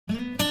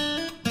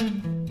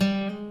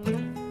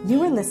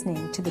You are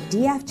listening to the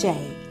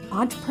DFJ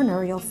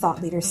Entrepreneurial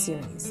Thought Leader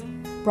Series,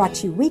 brought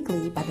to you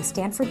weekly by the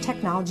Stanford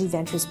Technology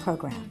Ventures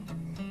Program.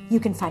 You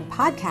can find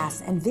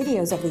podcasts and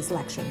videos of these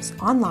lectures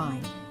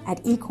online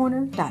at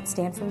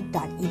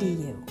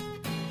ecorner.stanford.edu.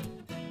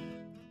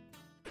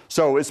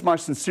 So it's my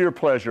sincere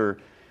pleasure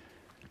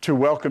to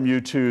welcome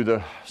you to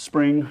the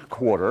spring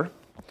quarter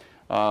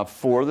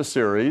for the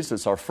series.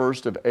 It's our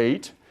first of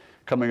 8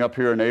 coming up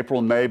here in April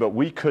and May, but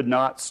we could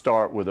not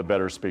start with a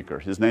better speaker.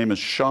 His name is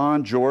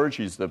Sean George.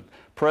 He's the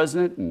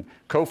president and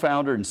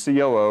co-founder and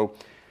COO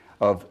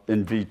of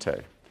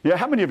Invitae. Yeah,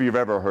 how many of you have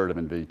ever heard of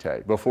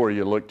Invitae before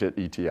you looked at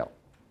ETL?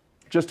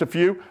 Just a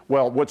few?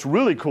 Well, what's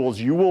really cool is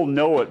you will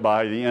know it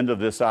by the end of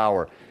this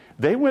hour.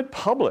 They went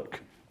public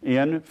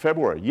in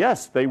February.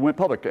 Yes, they went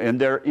public, and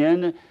they're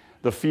in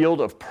the field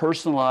of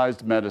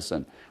personalized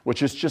medicine,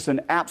 which is just an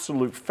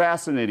absolute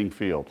fascinating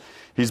field.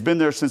 He's been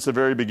there since the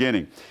very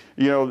beginning.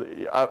 You know,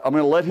 I'm going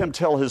to let him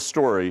tell his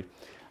story,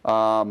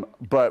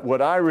 but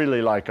what I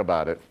really like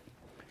about it,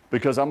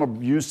 because I'm a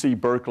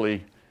UC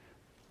Berkeley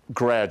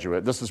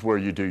graduate, this is where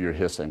you do your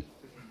hissing.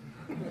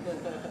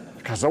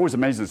 Because it's always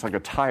amazing, it's like a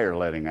tire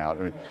letting out.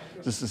 I mean,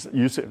 this is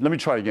UC, let me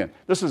try again.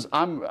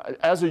 I'm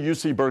as a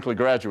UC Berkeley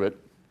graduate,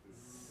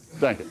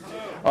 thank you.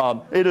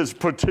 It is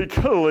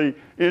particularly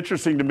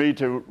interesting to me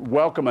to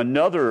welcome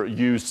another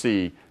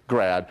UC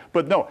grad,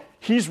 but no,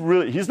 he's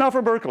not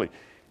from Berkeley.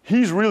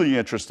 He's really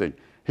interesting.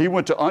 He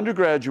went to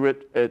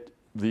undergraduate at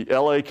the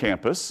LA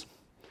campus.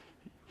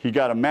 He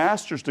got a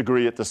master's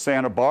degree at the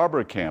Santa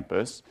Barbara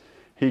campus.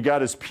 He got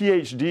his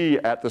PhD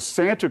at the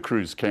Santa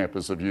Cruz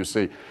campus of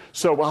UC.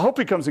 So I hope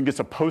he comes and gets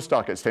a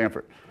postdoc at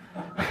Stanford.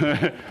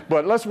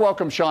 But let's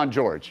welcome Sean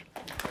George.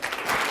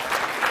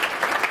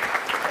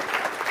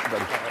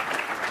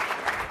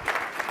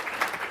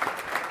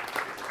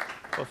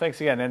 Well,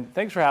 thanks again, and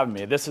thanks for having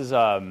me. This is,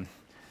 this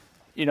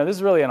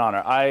is really an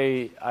honor.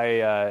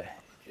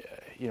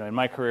 In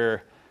my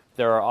career,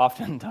 there are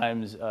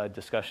oftentimes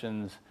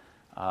discussions,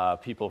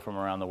 people from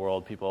around the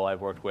world, people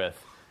I've worked with,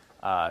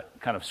 kind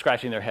of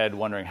scratching their head,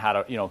 wondering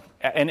how to,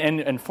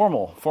 and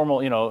formal,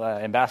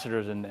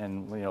 ambassadors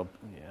and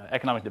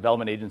economic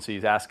development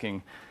agencies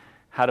asking,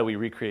 how do we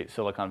recreate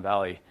Silicon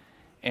Valley?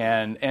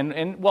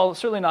 And well,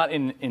 certainly not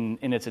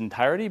in its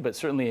entirety, but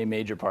certainly a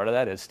major part of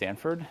that is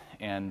Stanford,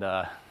 and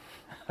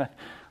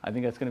I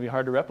think that's going to be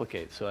hard to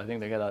replicate. So I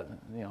think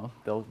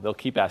they'll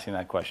keep asking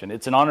that question.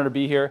 It's an honor to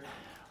be here.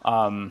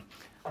 I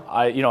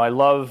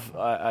love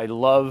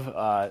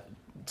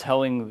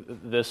telling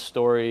this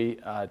story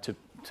to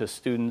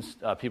students,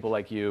 people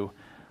like you.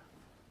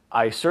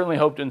 I certainly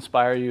hope to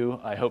inspire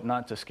you. I hope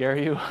not to scare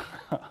you.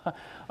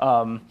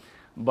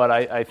 But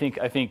I think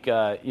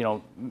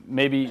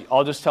maybe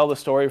I'll just tell the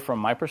story from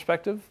my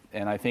perspective.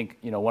 And I think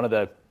one of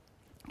the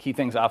key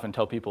things I often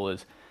tell people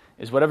is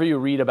whatever you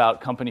read about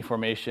company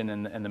formation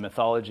and the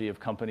mythology of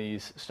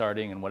companies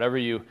starting, and whatever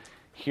you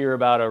hear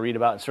about or read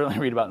about, certainly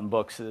read about in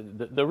books,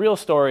 the real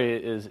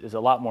story is a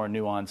lot more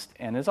nuanced,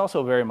 and is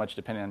also very much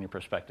dependent on your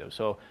perspective.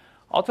 So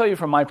I'll tell you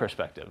from my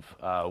perspective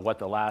what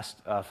the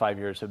last 5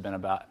 years have been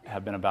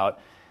about,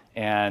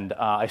 and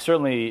I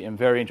certainly am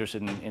very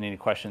interested in any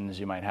questions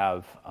you might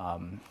have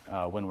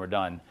when we're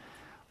done.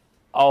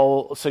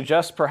 I'll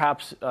suggest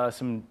perhaps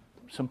some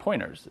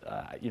pointers.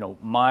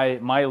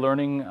 My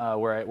learning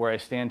where I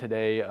stand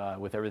today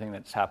with everything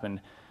that's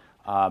happened,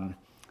 and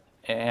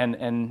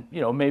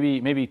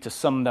maybe to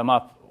sum them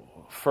up,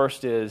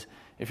 first is,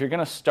 if you're going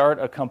to start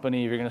a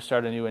company, if you're going to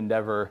start a new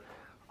endeavor,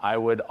 I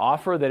would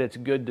offer that it's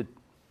good to,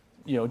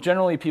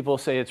 generally people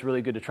say it's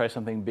really good to try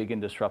something big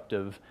and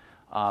disruptive.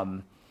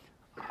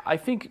 I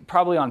think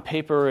probably on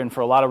paper and for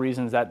a lot of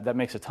reasons that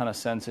makes a ton of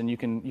sense, and you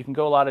can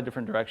go a lot of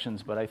different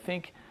directions, but I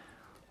think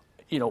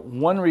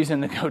one reason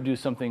to go do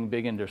something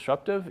big and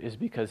disruptive is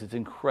because it's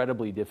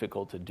incredibly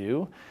difficult to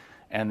do,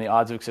 and the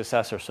odds of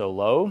success are so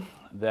low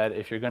that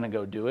if you're going to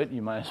go do it,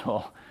 you might as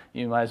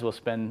well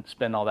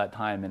spend all that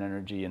time and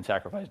energy and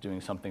sacrifice doing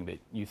something that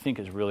you think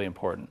is really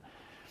important.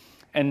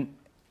 And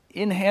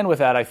in hand with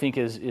that, I think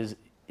is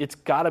it's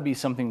got to be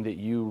something that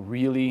you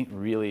really,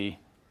 really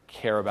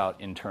care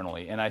about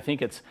internally. And I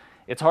think it's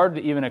hard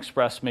to even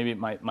express maybe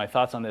my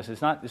thoughts on this.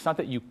 It's not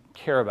that you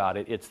care about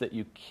it; it's that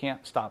you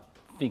can't stop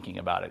thinking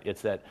about it.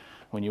 It's that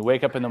when you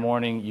wake up in the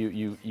morning,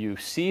 you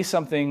see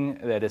something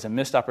that is a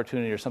missed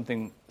opportunity or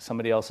something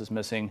somebody else is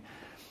missing,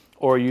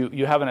 or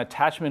you have an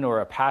attachment or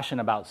a passion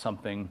about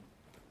something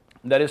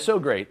that is so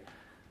great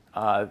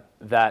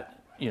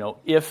that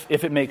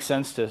if it makes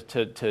sense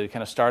to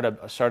kind of start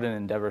an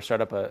endeavor,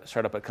 start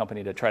up a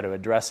company to try to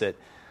address it,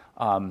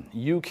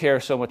 you care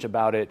so much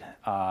about it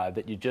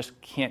that you just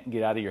can't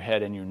get out of your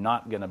head, and you're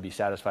not going to be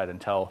satisfied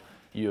until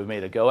you have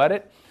made a go at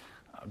it.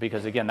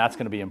 Because again, that's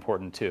going to be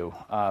important too.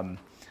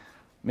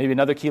 Maybe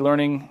another key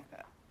learning,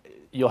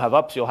 you'll have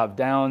ups, you'll have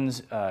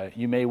downs,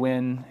 you may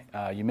win,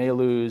 you may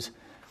lose.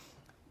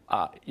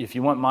 If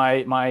you want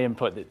my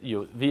input,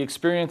 the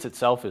experience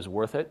itself is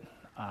worth it.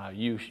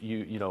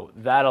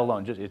 That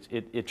alone,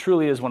 it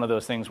truly is one of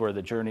those things where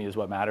the journey is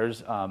what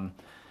matters,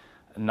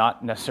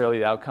 not necessarily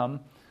the outcome.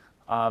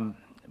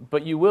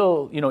 but you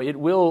will,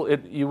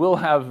 you will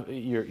have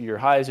your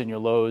highs and your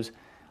lows,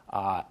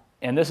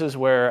 and this is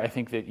where I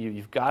think that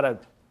you've got to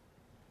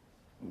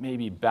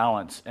maybe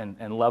balance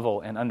and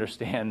level and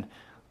understand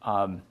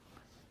on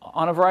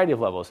a variety of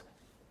levels.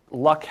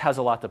 Luck has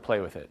a lot to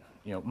play with it.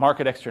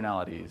 Market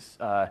externalities,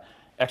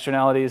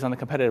 externalities on the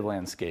competitive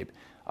landscape.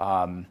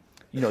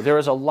 There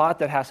is a lot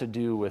that has to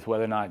do with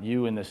whether or not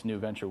you in this new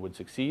venture would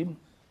succeed.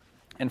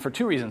 And for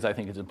two reasons I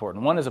think it's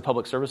important. One is a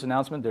public service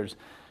announcement. There's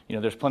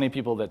plenty of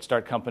people that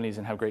start companies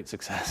and have great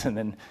success and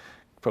then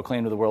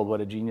proclaim to the world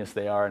what a genius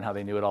they are and how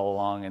they knew it all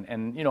along.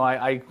 And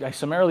I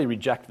summarily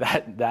reject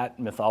that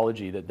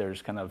mythology that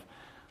there's kind of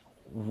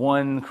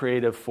one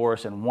creative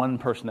force and one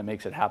person that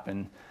makes it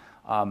happen.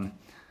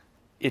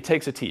 It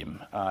takes a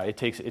team. It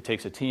takes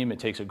a team. It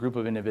takes a group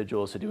of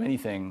individuals to do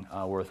anything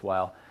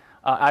worthwhile.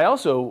 I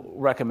also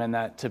recommend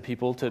that to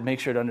people to make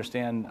sure to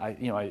understand.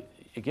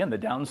 Again, the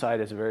downside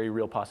is a very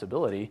real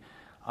possibility,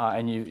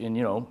 I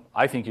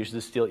think you should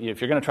just steal. If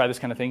you're going to try this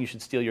kind of thing, you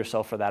should steel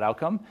yourself for that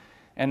outcome,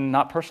 and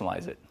not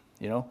personalize it.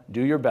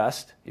 Do your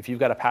best. If you've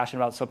got a passion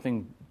about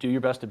something, do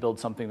your best to build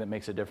something that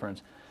makes a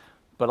difference.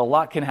 But a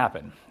lot can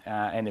happen,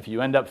 and if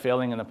you end up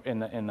failing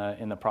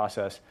in the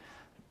process,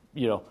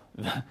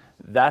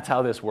 that's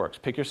how this works.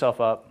 Pick yourself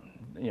up,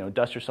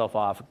 dust yourself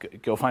off,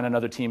 go find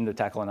another team to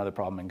tackle another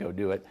problem, and go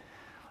do it.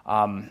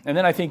 And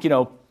then I think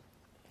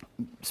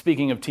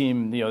speaking of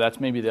team, that's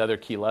maybe the other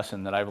key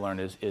lesson that I've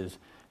learned is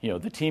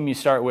the team you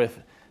start with,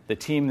 the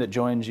team that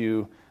joins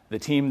you, the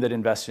team that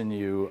invests in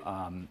you.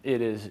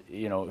 It is,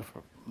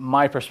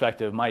 my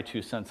perspective, my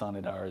 2 cents on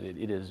it are that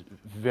it is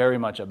very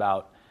much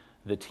about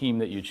the team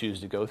that you choose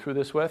to go through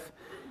this with.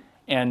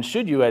 And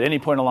should you at any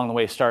point along the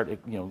way start,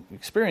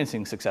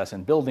 experiencing success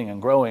and building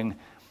and growing,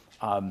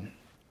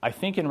 I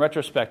think in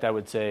retrospect I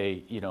would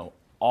say,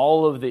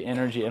 all of the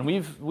energy, and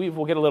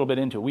we'll get a little bit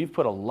into it, we've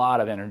put a lot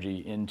of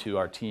energy into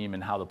our team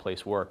and how the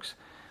place works.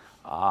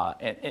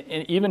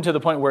 And even to the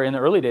point where in the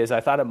early days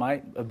I thought it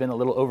might have been a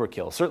little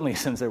overkill. Certainly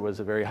since there was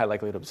a very high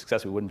likelihood of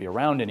success, we wouldn't be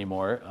around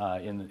anymore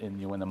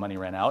when the money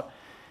ran out.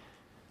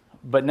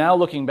 But now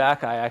looking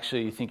back, I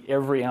actually think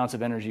every ounce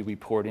of energy we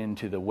poured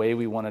into the way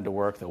we wanted to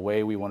work, the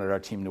way we wanted our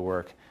team to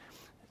work,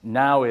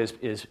 now it's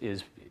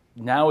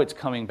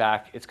coming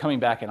back. It's coming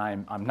back, and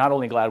I'm not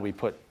only glad we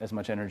put as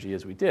much energy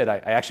as we did. I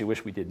actually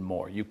wish we did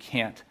more. You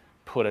can't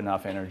put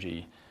enough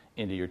energy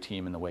into your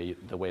team and the way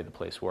the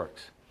place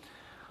works.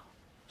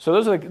 So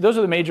those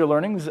are the major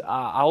learnings.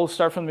 I'll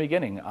start from the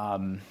beginning.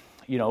 I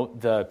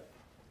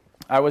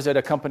was at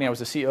a company. I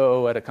was a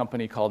COO at a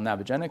company called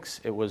Navigenics.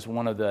 It was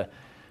one of the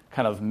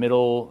kind of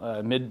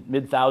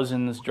mid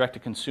thousands direct to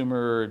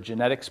consumer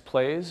genetics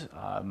plays.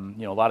 A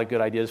lot of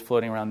good ideas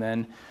floating around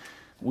then.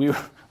 We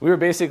were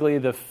basically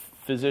the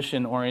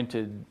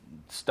physician-oriented,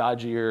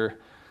 stodgier,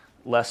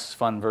 less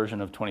fun version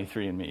of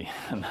 23andMe,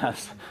 and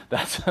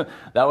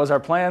that was our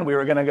plan. We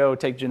were going to go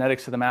take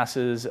genetics to the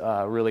masses,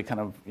 really kind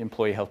of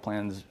employee health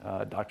plans,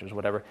 doctors,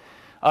 whatever.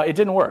 It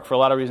didn't work for a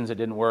lot of reasons. It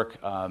didn't work.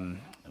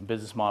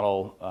 Business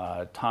model,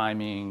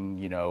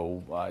 timing,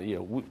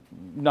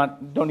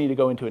 don't need to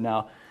go into it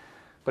now.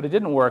 But it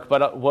didn't work.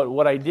 But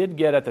what I did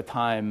get at the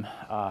time,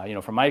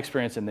 from my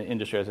experience in the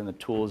industry, I was in the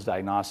tools,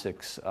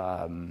 diagnostics,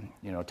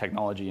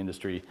 technology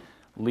industry,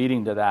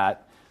 leading to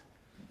that,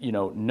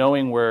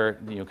 knowing where,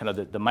 kind of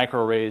the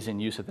microarrays in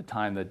use at the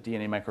time, the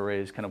DNA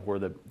microarrays kind of were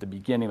the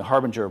beginning, the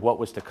harbinger of what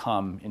was to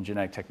come in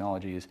genetic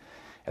technologies.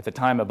 At the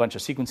time, a bunch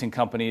of sequencing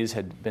companies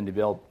had been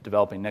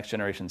developing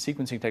next-generation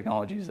sequencing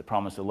technologies that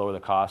promised to lower the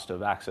cost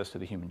of access to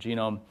the human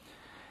genome.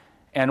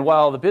 And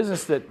while the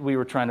business that we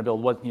were trying to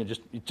build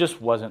just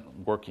wasn't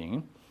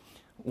working,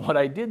 what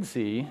I did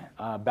see,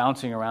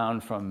 bouncing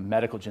around from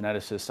medical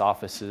geneticists'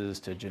 offices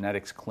to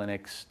genetics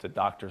clinics to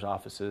doctors'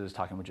 offices,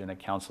 talking with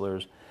genetic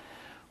counselors,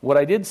 what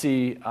I did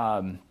see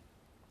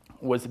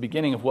was the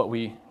beginning of what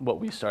we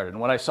started. And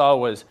what I saw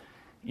was,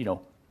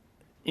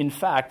 in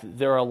fact,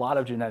 there are a lot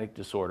of genetic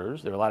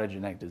disorders, there are a lot of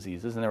genetic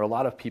diseases, and there are a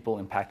lot of people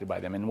impacted by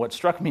them. And what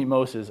struck me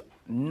most is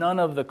none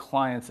of the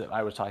clients that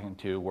I was talking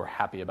to were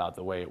happy about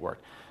the way it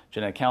worked.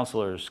 Genetic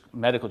counselors,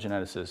 medical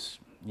geneticists,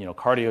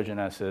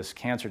 cardiogeneticists,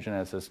 cancer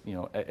geneticists,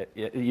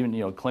 even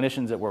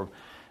clinicians that were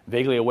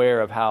vaguely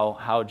aware of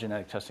how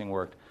genetic testing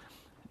worked.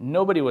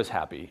 Nobody was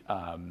happy.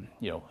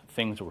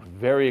 Things were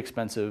very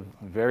expensive,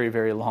 very,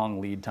 very long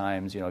lead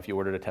times. If you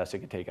ordered a test, it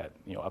could take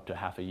up to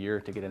half a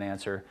year to get an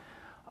answer.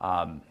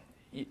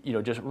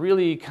 Just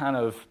really kind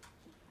of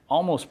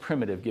almost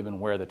primitive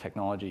given where the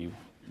technology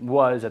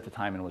was at the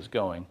time and was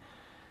going.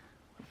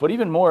 But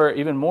even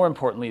more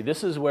importantly,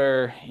 this is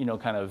where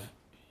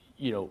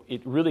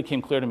it really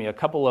came clear to me. A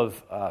couple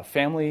of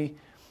family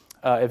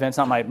events,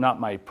 not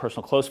my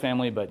personal close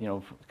family, but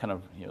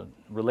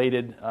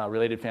related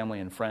family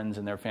and friends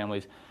and their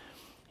families.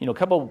 A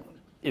couple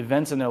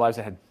events in their lives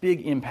that had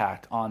big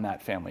impact on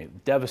that family,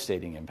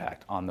 devastating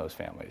impact on those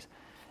families.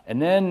 And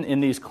then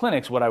in these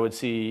clinics, what I would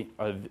see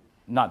are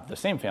not the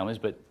same families,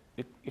 but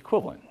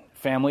equivalent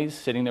families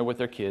sitting there with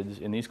their kids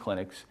in these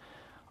clinics.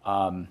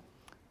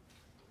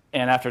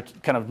 And after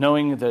kind of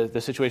knowing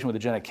the situation with the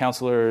genetic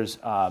counselors,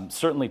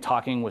 certainly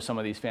talking with some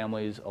of these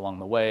families along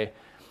the way,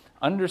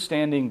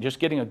 understanding, just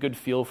getting a good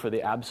feel for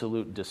the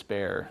absolute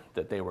despair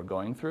that they were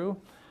going through.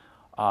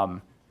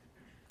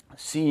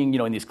 Seeing,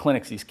 in these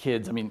clinics, these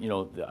kids,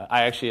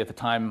 I actually at the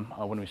time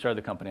when we started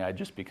the company, I'd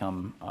just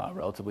become a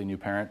relatively new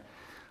parent.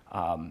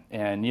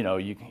 And,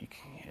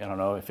 I don't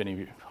know if any of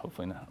you,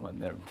 hopefully not, well,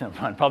 never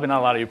mind, probably not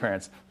a lot of you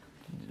parents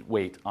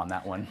wait on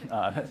that one.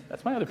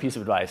 That's my other piece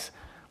of advice,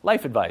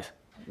 life advice,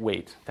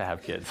 wait to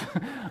have kids.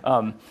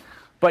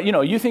 But,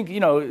 you think,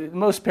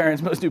 most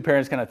new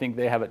parents kind of think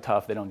they have it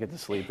tough, they don't get to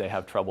sleep, they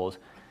have troubles.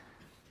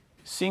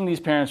 Seeing these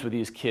parents with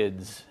these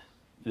kids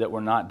that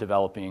were not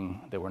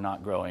developing, that were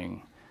not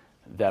growing,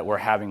 that were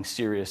having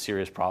serious,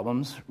 serious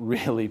problems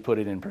really put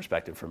it in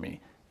perspective for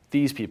me.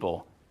 These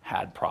people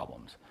had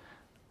problems.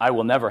 I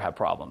will never have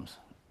problems,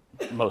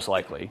 most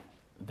likely,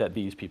 that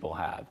these people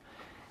have.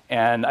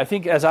 And I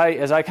think as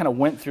I kind of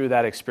went through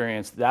that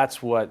experience,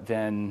 that's what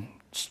then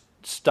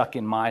stuck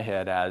in my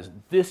head as,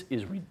 this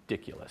is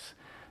ridiculous.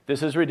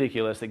 This is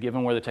ridiculous that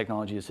given where the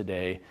technology is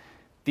today,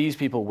 these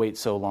people wait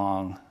so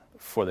long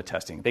for the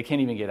testing. They can't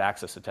even get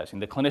access to testing.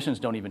 The clinicians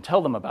don't even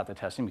tell them about the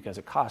testing because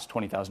it costs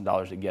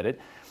 $20,000 to get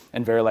it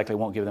and very likely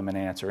won't give them an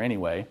answer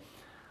anyway.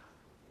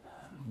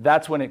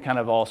 That's when it kind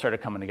of all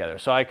started coming together.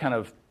 So I kind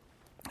of,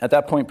 at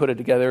that point, put it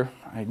together.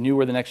 I knew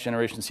where the next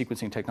generation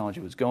sequencing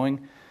technology was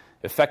going.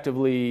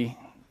 Effectively,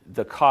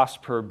 the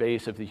cost per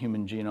base of the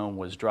human genome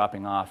was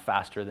dropping off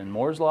faster than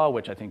Moore's Law,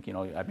 which I think,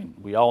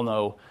 we all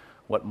know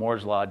what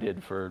Moore's Law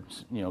did for,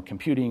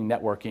 computing,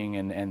 networking,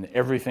 and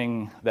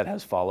everything that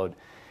has followed.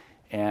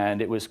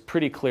 And it was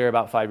pretty clear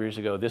about 5 years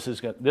ago, this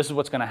is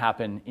what's going to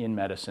happen in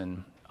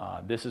medicine.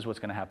 This is what's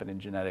going to happen in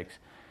genetics.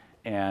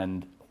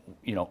 And,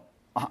 we're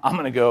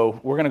going to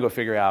go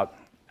figure out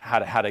how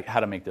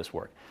to make this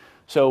work.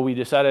 So we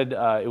decided,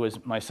 it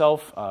was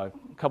myself, a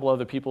couple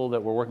other people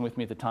that were working with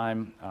me at the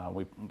time.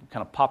 We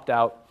kind of popped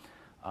out,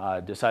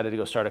 decided to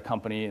go start a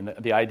company. And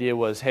the idea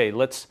was, hey,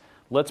 let's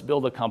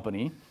build a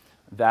company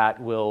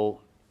that will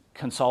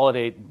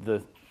consolidate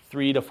the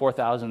 3,000 to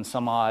 4,000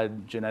 some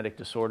odd genetic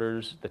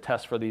disorders, the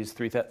tests for these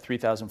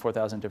 3,000,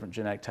 4,000 different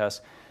genetic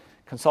tests,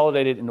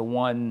 consolidated into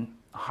one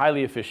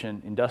highly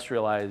efficient,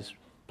 industrialized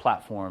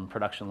platform,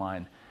 production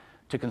line,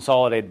 to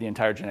consolidate the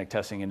entire genetic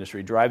testing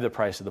industry, drive the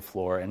price to the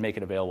floor, and make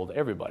it available to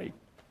everybody.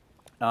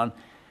 And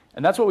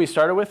that's what we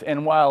started with.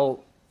 And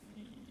while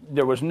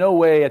there was no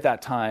way at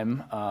that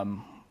time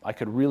I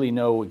could really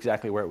know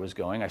exactly where it was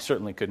going, I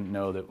certainly couldn't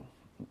know that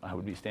I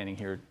would be standing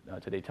here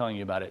today telling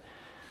you about it.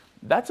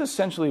 That's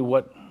essentially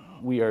what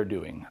we are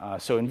doing.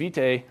 So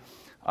Invitae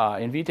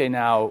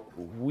now,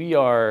 we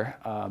are,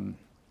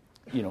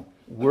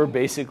 we're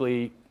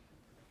basically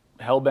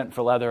hell-bent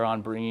for leather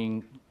on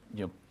bringing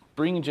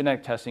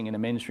genetic testing into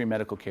mainstream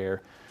medical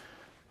care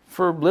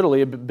for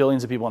literally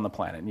billions of people on the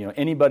planet.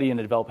 Anybody in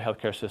the developed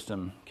healthcare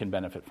system can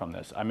benefit from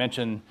this. I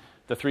mentioned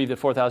the 3,000 to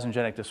 4,000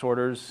 genetic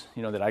disorders,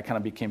 that I kind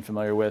of became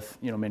familiar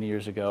with, many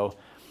years ago.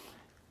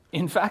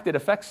 In fact, it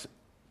affects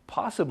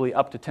possibly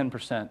up to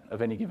 10%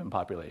 of any given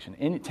population.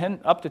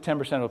 Up to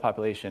 10% of a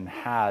population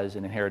has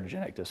an inherited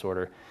genetic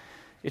disorder.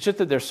 It's just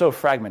that they're so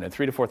fragmented.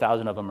 3,000 to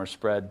 4,000 of them are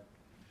spread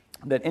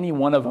that any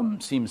one of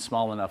them seems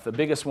small enough. The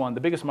biggest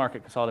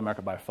market, consolidated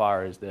market by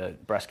far, is the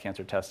breast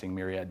cancer testing.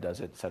 Myriad does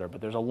it, et cetera.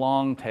 But there's a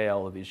long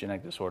tail of these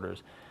genetic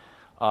disorders.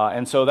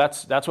 And so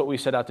that's what we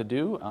set out to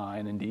do.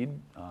 And indeed,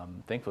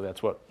 thankfully,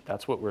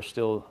 that's what we're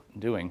still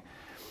doing.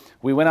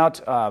 We went out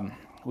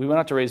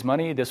to raise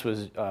money. This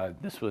was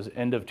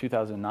end of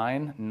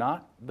 2009.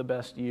 Not the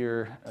best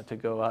year to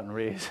go out and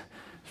raise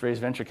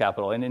venture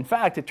capital. And in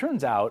fact, it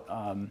turns out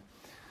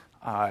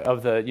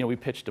we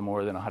pitched to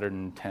more than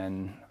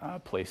 110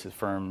 places,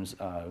 firms,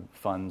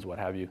 funds, what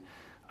have you.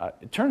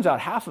 It turns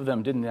out half of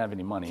them didn't have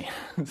any money.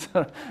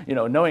 So,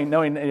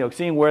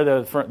 seeing where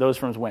those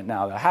firms went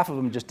now, half of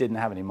them just didn't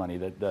have any money.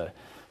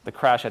 The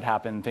crash had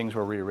happened, things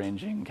were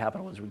rearranging,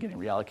 capital was getting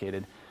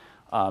reallocated.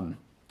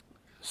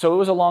 So it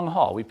was a long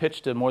haul. We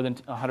pitched to more than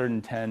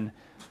 110,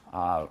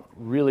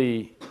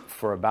 really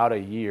for about a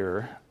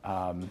year.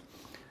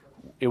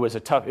 It was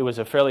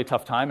a fairly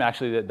tough time.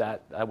 Actually,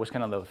 that was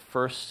kind of the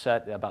first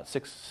set. About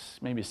 6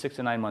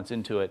 to 9 months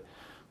into it,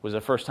 was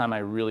the first time I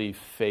really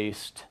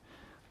faced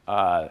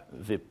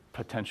the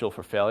potential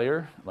for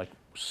failure, like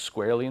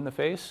squarely in the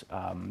face.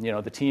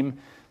 The team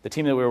that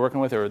we were working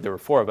with, there were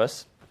 4 of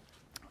us.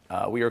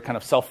 We were kind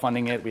of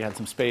self-funding it. We had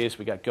some space.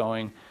 We got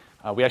going.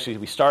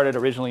 We started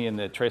originally in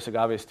the Tres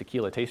Agaves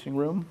tequila tasting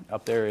room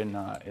up there in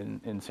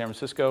San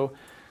Francisco.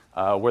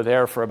 We're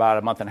there for about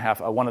a month and a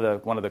half. One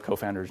of the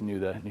co-founders knew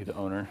the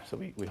owner, so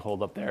we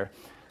holed up there.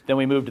 Then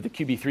we moved to the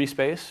QB3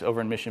 space over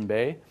in Mission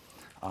Bay.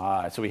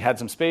 So we had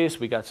some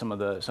space. We got some of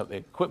the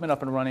equipment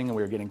up and running, and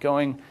we were getting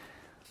going.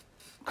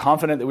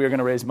 Confident that we were going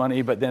to raise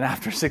money, but then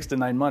after 6 to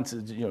 9 months,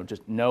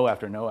 just no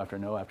after no after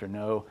no after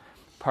no.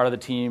 Part of the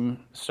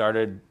team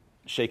started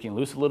shaking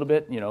loose a little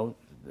bit.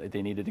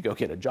 They needed to go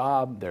get a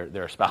job.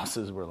 Their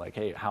spouses were like,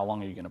 "Hey, how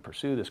long are you going to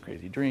pursue this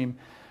crazy dream?"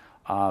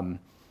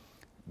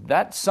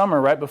 that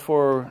summer, right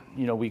before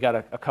we got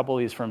a couple of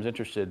these firms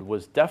interested,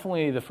 was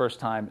definitely the first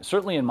time,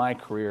 certainly in my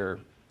career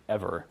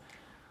ever,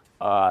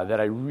 that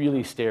I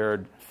really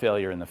stared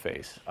failure in the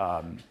face.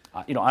 I'm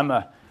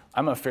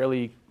a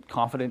fairly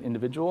confident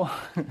individual.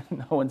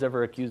 No one's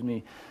ever accused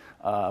me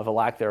of a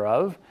lack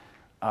thereof.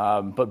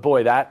 But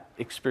boy, that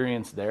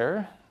experience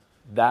there,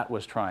 that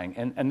was trying.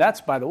 And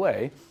that's, by the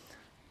way,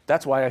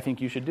 that's why I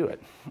think you should do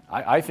it.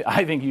 I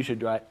think you should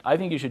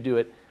do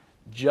it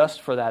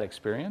just for that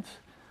experience.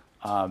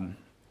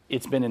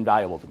 It's been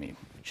invaluable to me.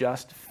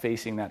 Just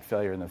facing that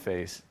failure in the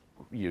face,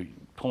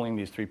 pulling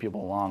these three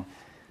people along,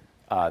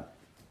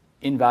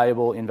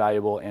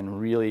 invaluable, and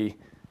really,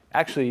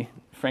 actually,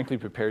 frankly,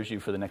 prepares you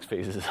for the next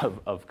phases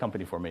of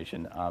company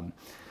formation.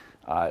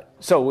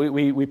 So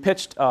we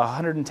pitched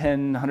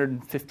 110,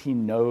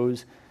 115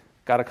 no's,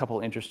 got a couple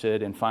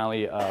interested, and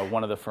finally,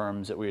 one of the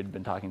firms that we had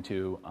been talking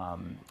to,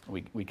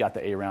 we got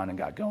the A round and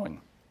got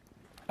going.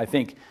 I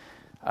think,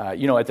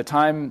 at the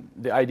time,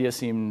 the idea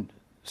seemed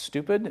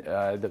stupid.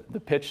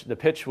 The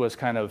pitch was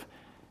kind of,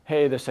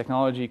 hey, this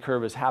technology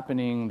curve is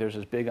happening. There's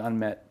this big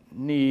unmet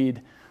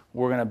need.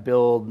 We're going to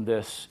build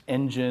this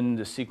engine,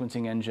 this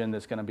sequencing engine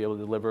that's going to be able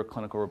to deliver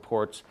clinical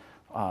reports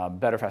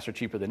better, faster,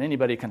 cheaper than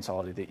anybody,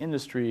 consolidate the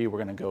industry. We're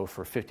going to go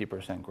for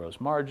 50% gross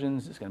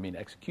margins. It's going to be an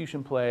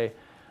execution play.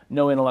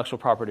 No intellectual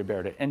property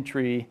barrier to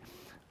entry.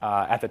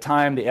 At the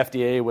time, the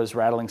FDA was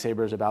rattling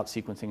sabers about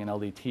sequencing and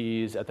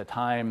LDTs. At the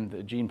time,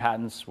 the gene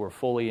patents were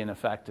fully in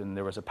effect, and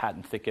there was a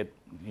patent thicket,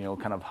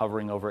 kind of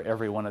hovering over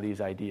every one of these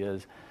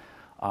ideas.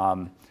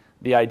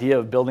 The idea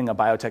of building a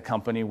biotech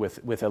company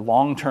with a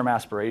long-term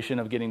aspiration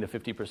of getting to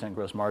 50%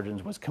 gross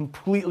margins was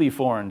completely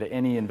foreign to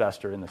any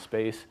investor in the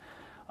space.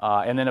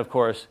 And then, of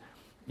course,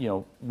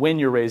 when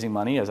you're raising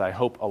money, as I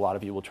hope a lot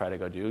of you will try to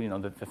go do,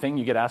 the thing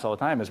you get asked all the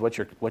time is what's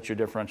your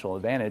differential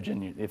advantage?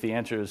 And if the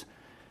answer is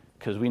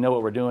because we know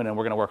what we're doing and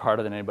we're going to work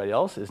harder than anybody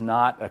else, is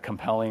not a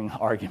compelling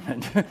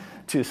argument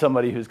to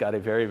somebody who's got a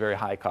very, very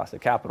high cost of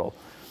capital.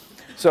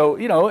 So,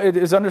 it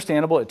is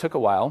understandable. It took a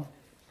while.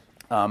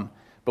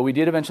 But we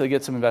did eventually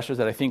get some investors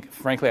that I think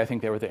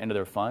they were at the end of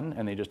their fun,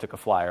 and they just took a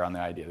flyer on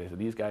the idea. They said,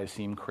 these guys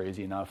seem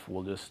crazy enough.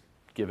 We'll just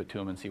give it to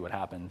them and see what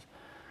happens.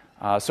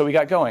 So we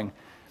got going.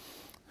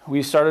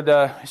 We started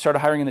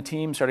hiring in the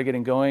team, started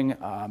getting going,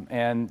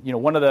 and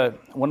one of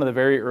the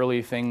very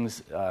early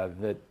things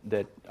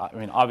that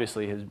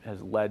obviously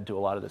has led to a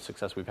lot of the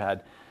success we've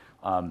had,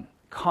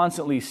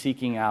 constantly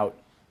seeking out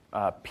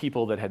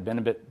people that had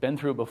been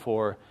through it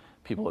before,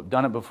 people who have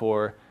done it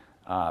before.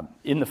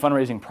 In the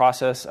fundraising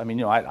process, I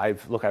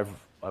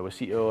was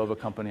CEO of a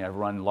company. I've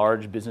run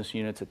large business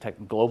units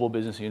global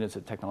business units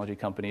at technology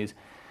companies.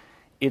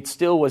 It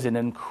still was an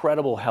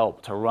incredible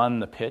help to run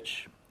the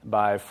pitch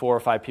by 4 or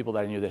 5 people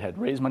that I knew that had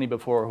raised money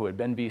before, who had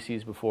been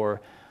VCs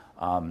before,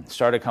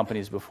 started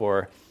companies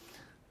before.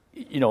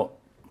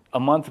 A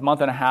month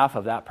and a half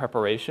of that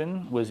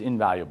preparation was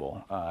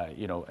invaluable.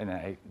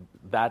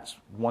 That's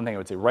one thing I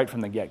would say right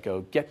from the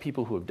get-go. Get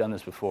people who have done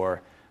this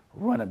before,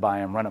 run it by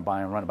them,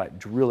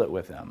 drill it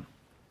with them.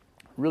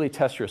 Really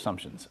test your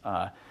assumptions.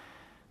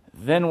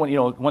 Then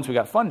once we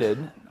got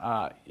funded,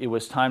 it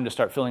was time to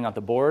start filling out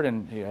the board,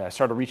 and I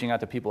started reaching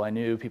out to people I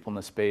knew, people in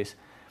the space.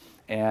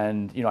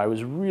 And I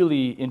was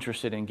really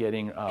interested in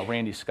getting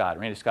Randy Scott.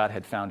 Randy Scott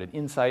had founded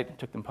Insight,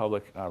 took them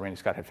public. Randy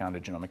Scott had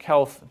founded Genomic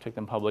Health, took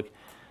them public.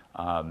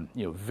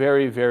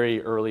 Very,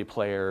 very early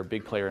player,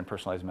 big player in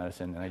personalized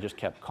medicine. And I just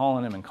kept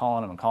calling him and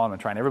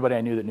trying everybody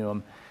I knew that knew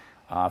him.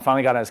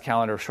 Finally got on his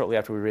calendar shortly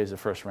after we raised the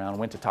first round,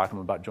 went to talk to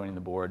him about joining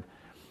the board.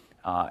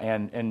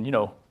 And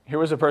here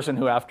was a person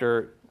who,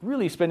 after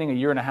really spending a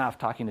year and a half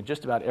talking to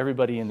just about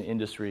everybody in the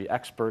industry,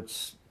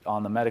 experts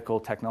on the medical,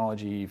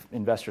 technology,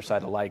 investor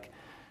side alike,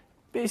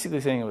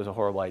 basically saying it was a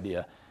horrible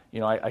idea.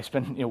 I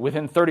spent,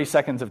 within 30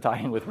 seconds of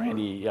talking with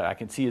Randy, I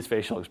can see his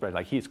facial expression,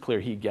 like he's clear,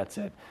 he gets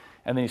it.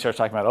 And then he starts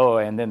talking about,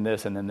 and then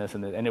this, and then this,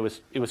 and this. And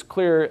it was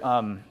clear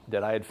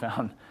that I had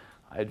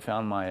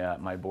found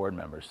my board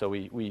members. So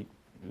we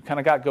kind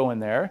of got going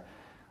there.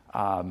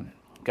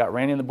 Got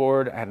Randy on the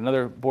board. I had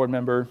another board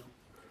member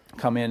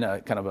come in,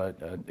 kind of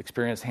an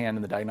experienced hand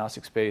in the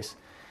diagnostic space.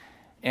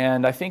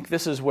 And I think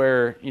this is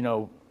where,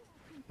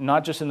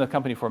 not just in the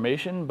company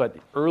formation, but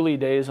early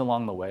days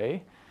along the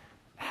way,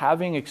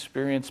 having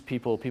experienced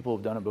people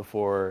who've done it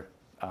before,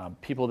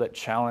 people that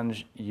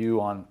challenge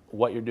you on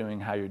what you're doing,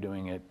 how you're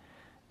doing it,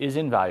 is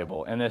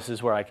invaluable. And this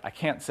is where I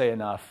can't say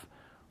enough,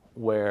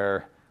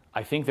 where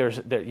I think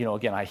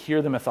again, I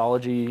hear the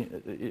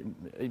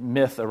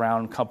myth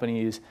around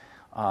companies,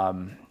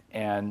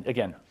 and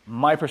again,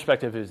 my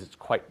perspective is it's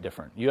quite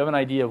different. You have an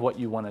idea of what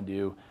you want to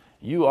do.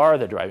 You are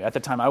the driving. At the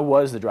time, I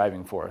was the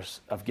driving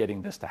force of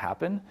getting this to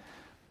happen.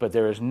 But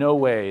there is no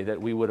way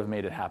that we would have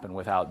made it happen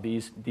without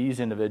these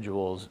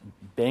individuals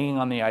banging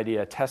on the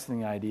idea,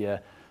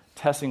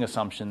 testing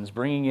assumptions,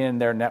 bringing in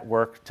their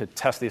network to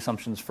test the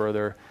assumptions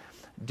further,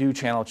 do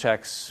channel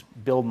checks,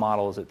 build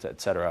models,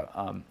 et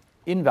cetera.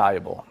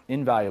 Invaluable.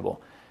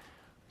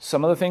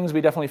 Some of the things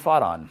we definitely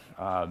fought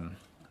on.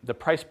 the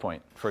price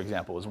point, for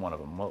example, was one of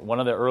them. One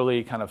of the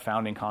early kind of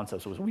founding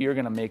concepts was we are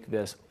going to make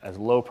this as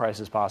low price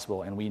as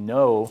possible, and we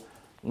know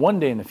one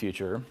day in the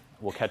future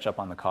we'll catch up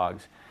on the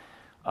COGS.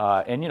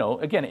 And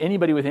again,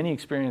 anybody with any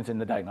experience in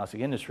the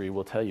diagnostic industry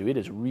will tell you it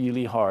is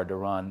really hard to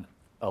run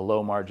a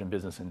low margin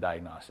business in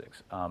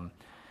diagnostics.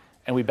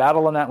 And we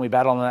battled on that,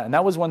 and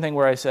that was one thing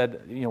where I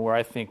said, where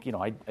I think,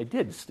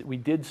 we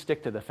did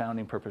stick to the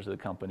founding purpose of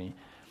the company.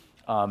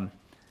 And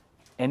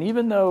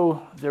even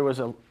though there was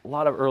a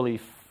lot of early,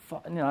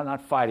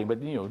 not fighting, but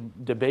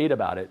debate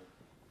about it,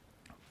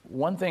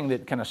 one thing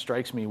that kind of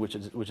strikes me, which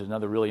is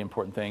another really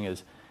important thing,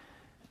 is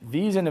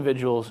these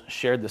individuals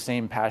shared the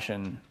same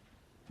passion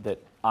that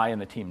I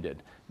and the team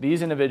did.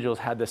 These individuals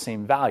had the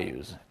same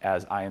values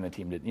as I and the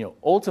team did.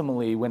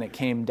 Ultimately, when it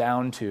came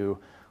down to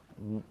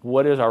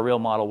what is our real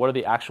model, what are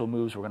the actual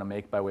moves we're going to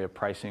make by way of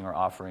pricing or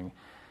offering,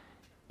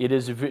 it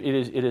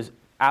is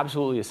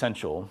absolutely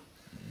essential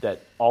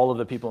that all of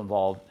the people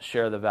involved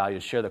share the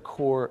values, share the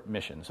core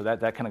mission. So that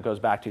kind of goes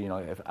back to,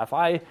 if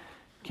I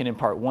can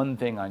impart one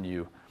thing on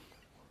you,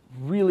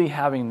 really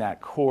having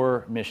that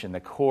core mission, the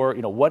core,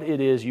 what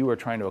it is you are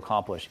trying to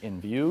accomplish in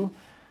view,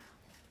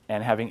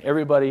 and having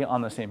everybody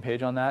on the same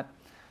page on that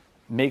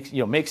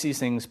makes these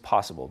things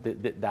possible.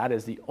 That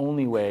is the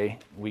only way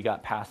we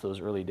got past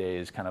those early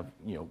days, kind of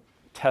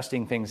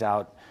testing things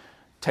out,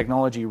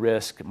 technology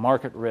risk,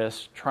 market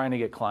risk, trying to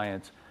get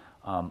clients,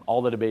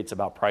 all the debates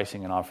about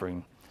pricing and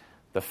offering.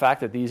 The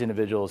fact that these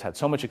individuals had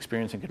so much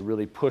experience and could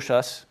really push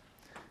us,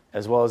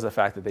 as well as the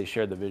fact that they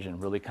shared the vision,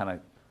 really kind of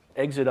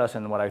exit us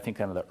in what I think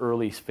kind of the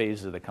early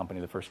phases of the company,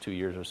 the first 2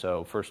 years or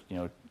so, first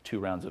 2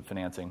 rounds of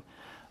financing,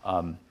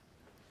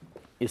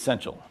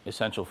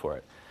 essential for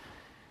it.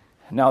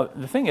 Now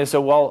the thing is, so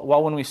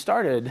while when we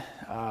started,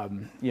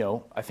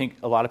 I think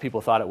a lot of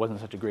people thought it wasn't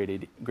such a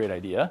great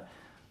idea.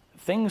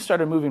 Things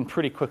started moving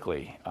pretty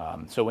quickly.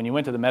 So when you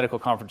went to the medical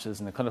conferences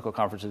and the clinical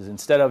conferences,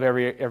 instead of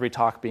every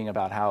talk being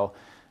about how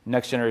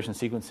next generation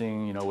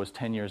sequencing, was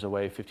 10 years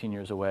away, 15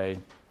 years away,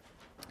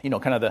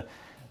 kind of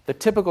the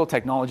typical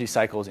technology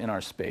cycles in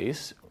our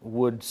space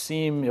would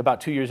seem,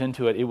 about 2 years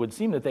into it, it would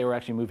seem that they were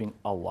actually moving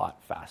a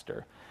lot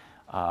faster.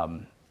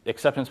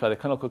 Acceptance by the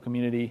clinical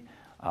community,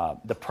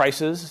 the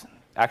prices,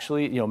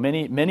 actually,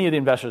 many of the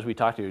investors we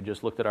talked to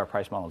just looked at our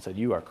price model and said,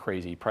 "You are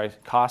crazy.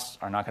 Costs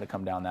are not going to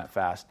come down that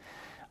fast."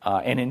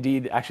 And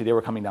indeed, actually, they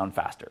were coming down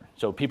faster.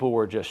 So people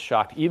were just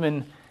shocked.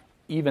 Even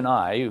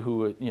I,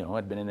 who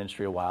had been in the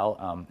industry a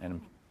while,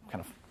 and kind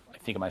of I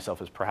think of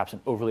myself as perhaps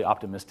an overly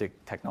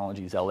optimistic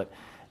technology zealot,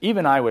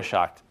 even I was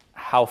shocked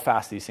how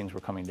fast these things were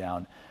coming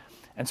down.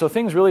 And so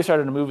things really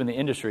started to move in the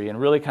industry and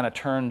really kind of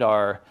turned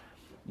our,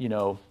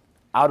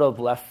 out of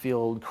left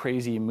field,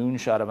 crazy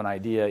moonshot of an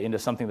idea into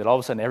something that all of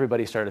a sudden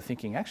everybody started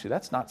thinking, actually,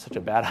 that's not such a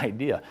bad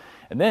idea.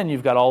 And then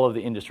you've got all of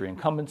the industry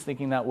incumbents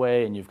thinking that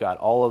way, and you've got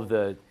all of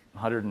the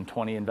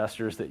 120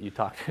 investors that you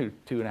talked to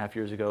 2.5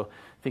 years ago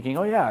thinking,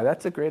 oh yeah,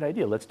 that's a great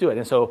idea, let's do it.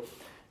 And so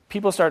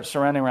people start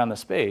surrounding around the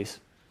space.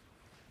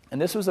 And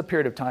this was a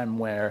period of time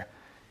where,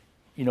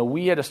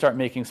 we had to start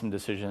making some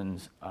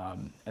decisions,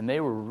 and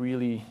they were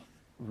really,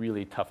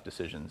 really tough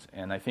decisions.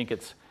 And I think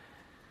it's,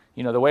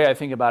 the way I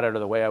think about it, or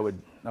the way I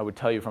would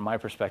tell you from my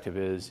perspective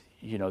is,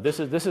 this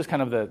is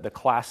kind of the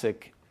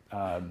classic,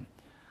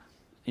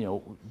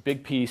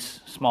 big piece,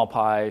 small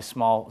pie,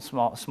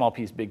 small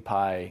piece, big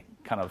pie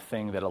kind of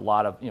thing that a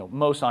lot of,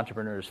 most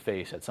entrepreneurs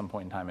face at some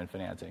point in time in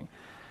financing.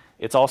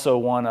 It's also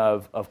one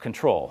of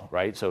control,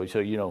 right? So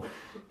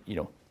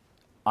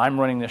I'm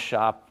running this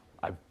shop.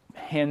 I've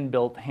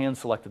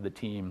hand-selected the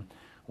team.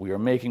 We are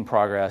making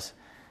progress.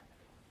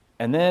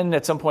 And then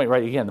at some point,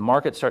 right, again, the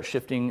market starts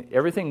shifting.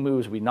 Everything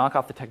moves. We knock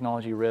off the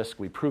technology risk.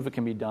 We prove it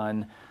can be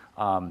done.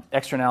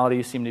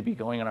 Externalities seem to be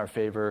going in our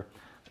favor.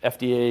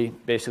 FDA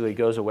basically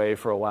goes away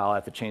for a while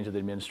at the change of the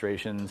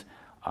administrations.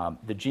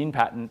 The gene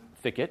patent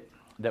thicket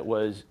that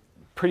was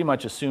pretty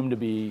much assumed to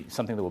be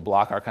something that would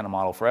block our kind of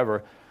model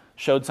forever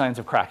showed signs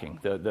of cracking.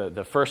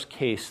 The first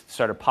case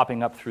started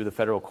popping up through the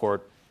federal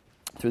court,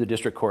 through the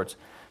district courts,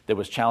 that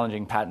was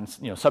challenging patents,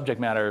 subject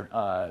matter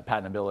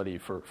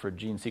patentability for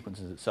gene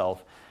sequences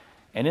itself.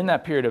 And in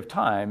that period of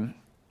time,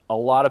 a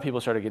lot of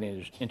people started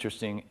getting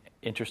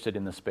interested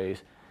in the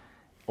space.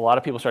 A lot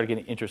of people started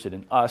getting interested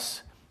in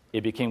us.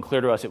 It became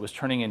clear to us it was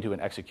turning into an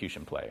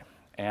execution play.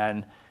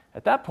 And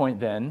at that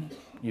point then,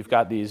 you've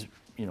got these,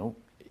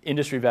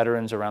 industry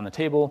veterans around the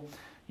table.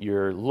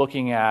 You're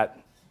looking at,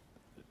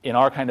 in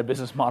our kind of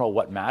business model,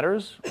 what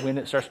matters when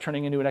it starts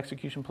turning into an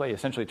execution play.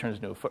 Essentially, it turns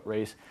into a foot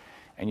race.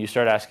 And you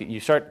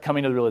start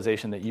coming to the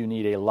realization that you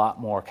need a lot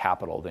more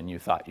capital than you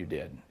thought you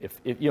did. If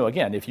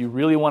you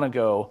really want to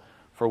go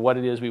for what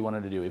it is we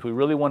wanted to do, if we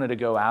really wanted to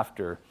go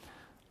after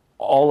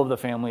all of the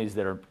families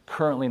that are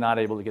currently not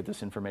able to get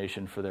this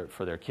information for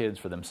their kids,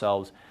 for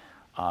themselves,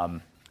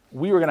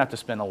 we were going to have to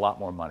spend a lot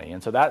more money.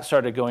 And so that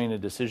started going into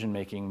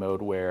decision-making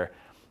mode where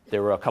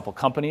there were a couple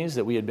companies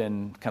that we had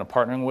been kind of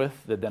partnering with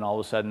that then all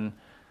of a sudden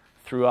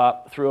threw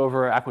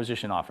over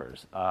acquisition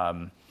offers.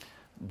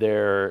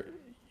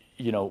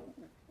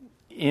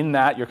 in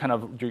that, you're kind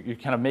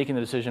of making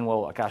the decision.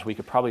 Well, gosh, we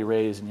could probably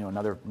raise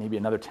another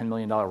 $10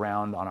 million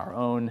round on our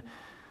own.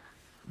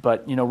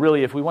 But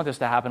really, if we want this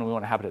to happen, we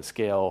want to have it at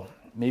scale.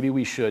 Maybe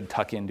we should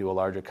tuck into a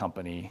larger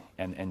company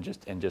and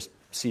just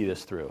see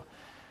this through.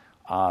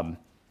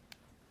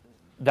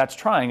 That's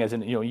trying, as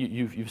in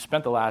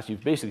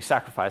you've basically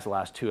sacrificed the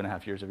last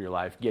 2.5 years of your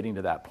life getting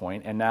to that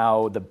point, and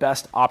now the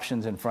best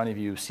options in front of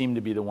you seem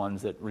to be the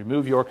ones that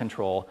remove your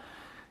control.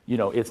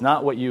 It's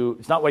not why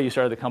you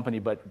started the company,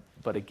 but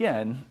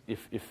again,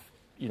 if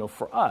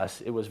for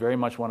us, it was very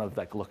much one of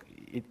like, look,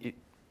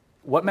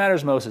 what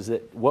matters most is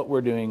that what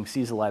we're doing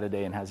sees the light of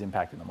day and has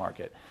impact in the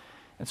market.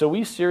 And so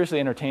we seriously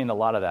entertained a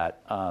lot of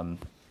that.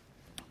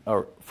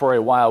 Or for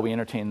a while, we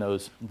entertained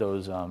those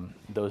bids,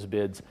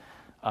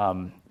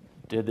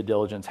 did the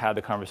diligence, had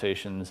the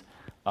conversations,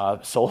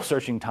 soul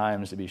searching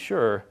times to be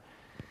sure.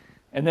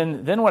 And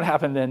then what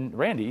happened? Then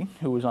Randy,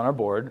 who was on our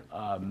board,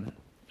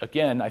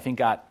 again, I think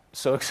got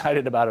so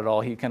excited about it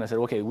all. He kind of said,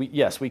 "Okay,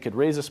 we could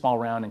raise a small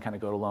round and kind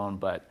of go to loan,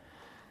 but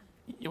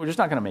we're just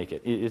not going to make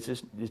it.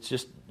 It's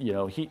just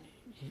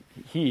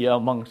he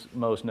amongst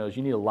most knows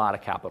you need a lot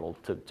of capital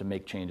to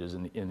make changes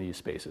in these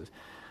spaces."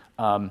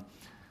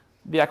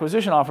 The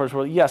acquisition offers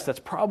were, yes,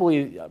 that's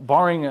probably,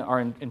 barring our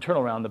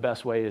internal round, the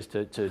best way is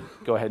to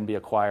go ahead and be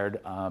acquired,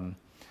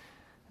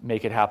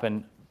 make it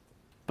happen.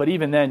 But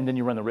even then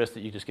you run the risk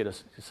that you just get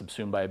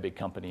subsumed by a big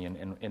company,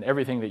 and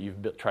everything that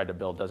you've tried to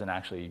build doesn't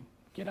actually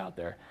get out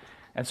there.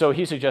 And so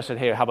he suggested,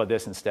 hey, how about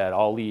this instead?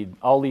 I'll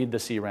lead the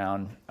C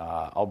round.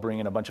 I'll bring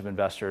in a bunch of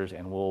investors,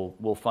 and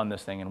we'll fund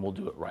this thing, and we'll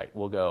do it right.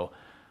 We'll go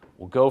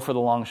for the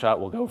long shot.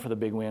 We'll go for the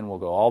big win. We'll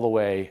go all the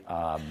way.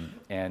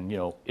 And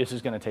this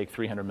is going to take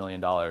 $300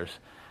 million,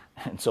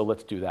 and so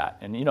let's do that.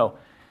 And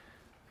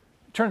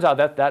turns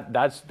out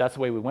that's the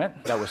way we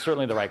went. That was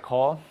certainly the right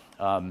call.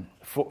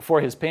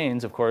 For his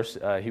pains, of course,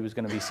 he was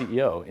going to be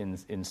CEO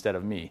instead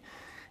of me,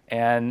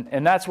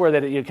 and that's where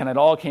it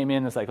all came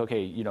in. It's like,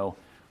 okay,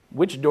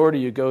 which door do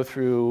you go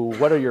through?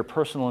 What are your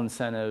personal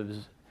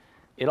incentives?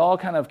 It all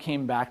kind of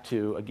came back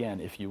to, again,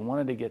 if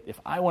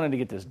I wanted to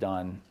get this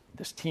done,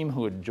 this team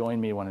who would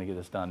join me wanted to get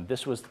this done,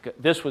 this was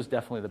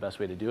definitely the best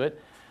way to do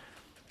it.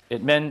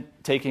 It meant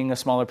taking a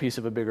smaller piece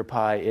of a bigger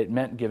pie. It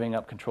meant giving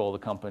up control of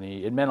the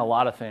company. It meant a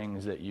lot of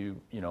things that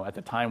at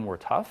the time were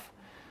tough.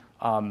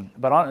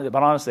 But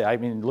honestly, I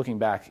mean, looking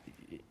back,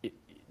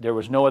 there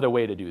was no other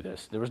way to do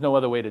this. That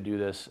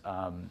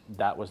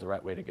was the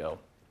right way to go.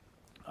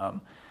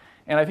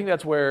 And I think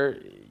that's where,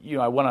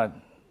 I want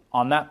to,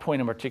 on that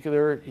point in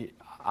particular,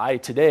 I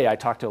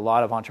talk to a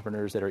lot of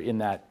entrepreneurs that are in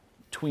that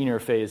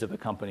tweener phase of the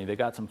company. They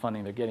got some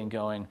funding, they're getting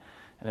going,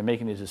 and they're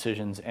making these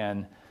decisions,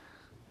 and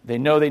they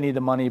know they need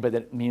the money, but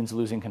that means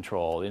losing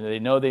control. They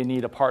know they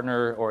need a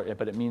partner,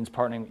 but it means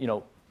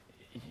partnering.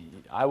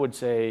 I would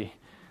say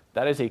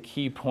that is a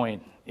key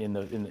point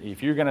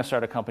if you're going to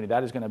start a company,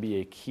 that is going to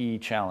be a key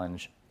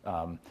challenge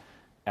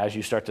as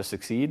you start to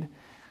succeed.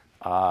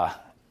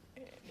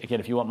 Again,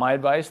 if you want my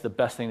advice, the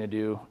best thing to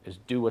do is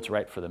do what's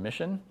right for the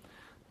mission.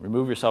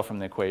 Remove yourself from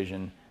the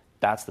equation.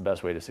 That's the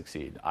best way to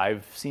succeed.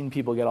 I've seen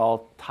people get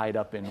all tied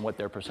up in what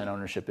their percent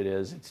ownership it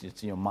is.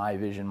 It's my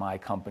vision, my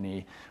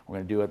company. We're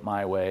going to do it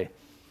my way.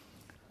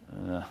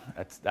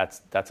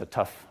 That's a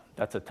tough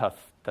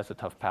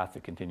path to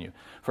continue.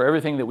 For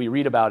everything that we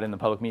read about in the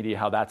public media,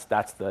 how that's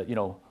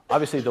the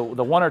obviously the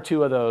one or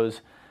two of those,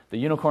 the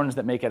unicorns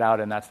that make it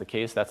out, and that's the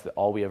case. That's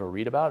all we ever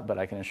read about. But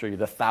I can assure you,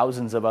 the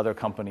thousands of other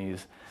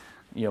companies,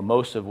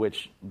 most of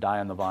which die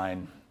on the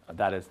vine,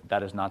 that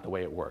is not the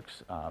way it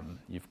works.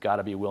 You've got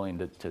to be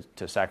willing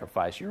to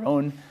sacrifice your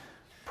own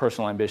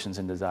personal ambitions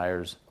and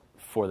desires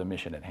for the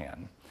mission at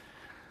hand.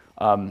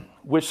 So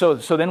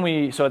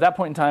at that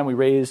point in time, we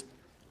raised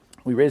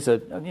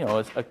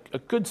a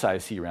good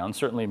sized C round,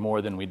 certainly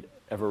more than we'd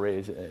ever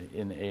raise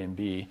in A and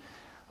B.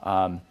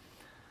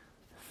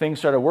 Things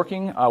started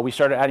working. We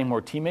started adding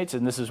more teammates,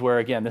 and this is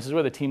where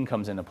the team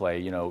comes into play.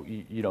 You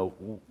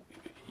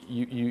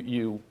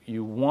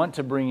want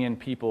to bring in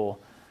people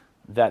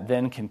that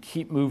then can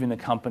keep moving the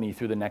company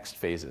through the next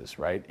phases,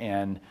 right?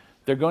 And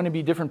they're going to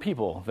be different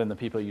people than the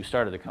people you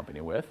started the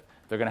company with.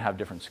 They're going to have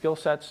different skill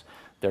sets.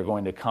 They're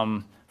going to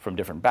come from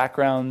different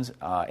backgrounds,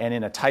 and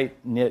in a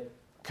tight-knit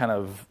kind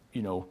of,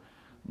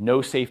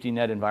 no safety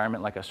net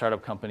environment like a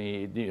startup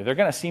company, they're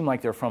going to seem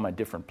like they're from a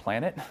different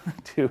planet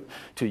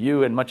to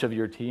you and much of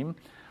your team.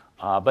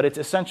 But it's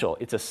essential.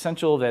 It's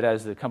essential that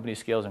as the company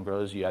scales and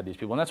grows, you add these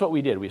people. And that's what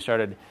we did. We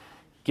started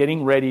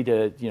getting ready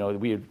to,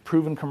 we had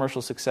proven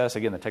commercial success.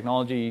 Again, the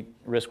technology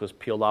risk was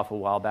peeled off a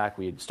while back.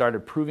 We had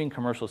started proving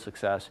commercial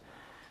success.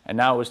 And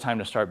now it was time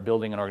to start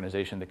building an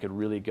organization that could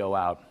really go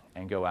out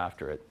and go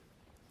after it.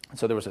 And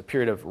so there was a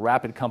period of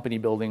rapid company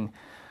building,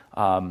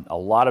 a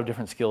lot of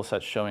different skill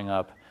sets showing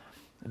up.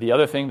 The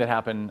other thing that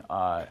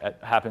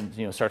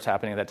starts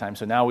happening at that time.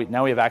 So now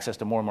we have access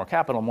to more and more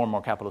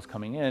capital is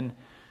coming in,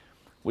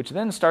 which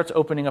then starts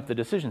opening up the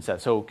decision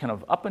set. So kind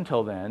of up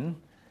until then,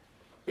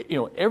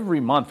 every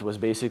month was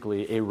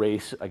basically a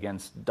race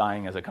against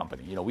dying as a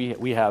company.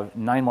 We have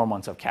 9 more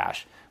months of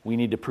cash. We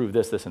need to prove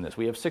this, this, and this.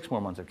 We have 6 more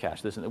months of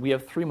cash. This and we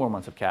have 3 more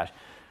months of cash.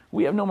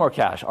 We have no more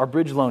cash. Our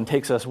bridge loan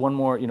takes us 4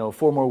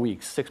 more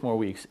weeks, 6 more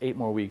weeks, 8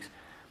 more weeks.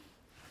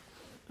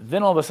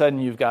 Then all of a sudden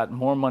you've got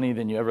more money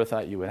than you ever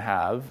thought you would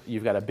have.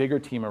 You've got a bigger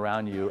team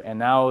around you, and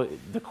now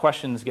the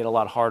questions get a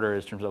lot harder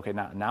in terms of, okay,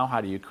 now how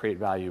do you create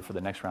value for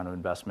the next round of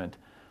investment?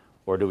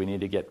 Or do we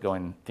need to get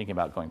going, thinking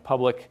about going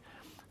public?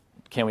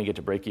 Can we get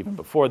to break even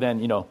before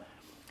then?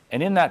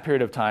 And in that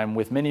period of time,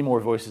 with many more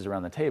voices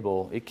around the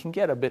table, it can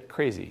get a bit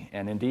crazy.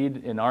 And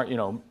indeed, in our,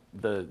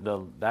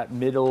 that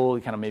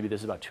middle, kind of maybe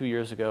this is about 2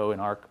 years ago in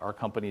our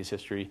company's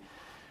history,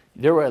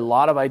 there were a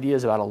lot of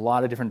ideas about a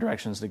lot of different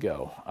directions to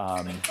go.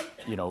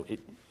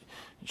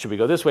 Should we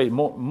go this way,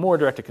 more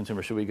direct to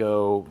consumer? Should we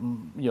go,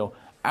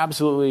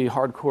 absolutely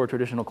hardcore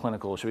traditional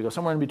clinical? Should we go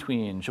somewhere in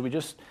between? Should we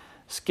just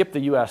skip the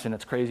U.S. and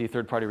its crazy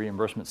third-party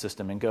reimbursement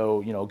system and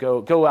go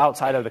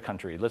outside of the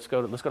country? Let's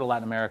go to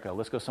Latin America.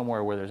 Let's go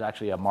somewhere where there's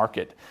actually a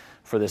market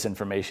for this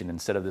information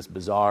instead of this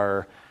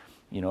bizarre,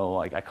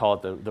 like I call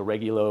it the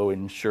Regulo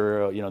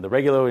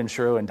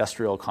Insuro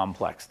industrial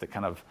complex that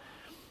kind of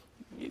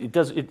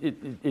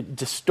it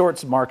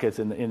distorts markets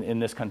in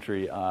this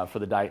country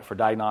for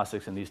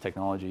diagnostics and these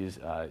technologies.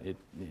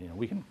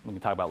 We can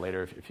talk about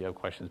later if you have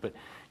questions, but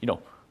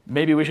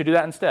maybe we should do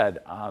that instead.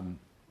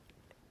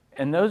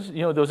 And those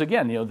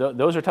again,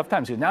 those are tough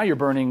times because now you're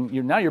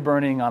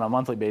burning on a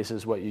monthly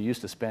basis what you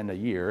used to spend a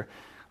year.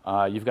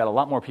 You've got a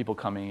lot more people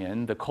coming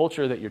in. The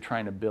culture that you're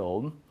trying to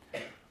build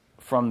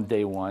from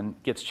day one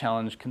gets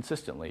challenged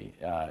consistently.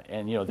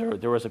 And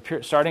there was a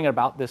period starting at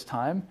about this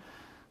time.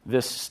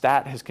 This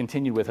stat has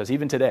continued with us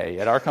even today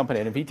at our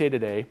company at Invitae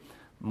today.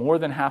 More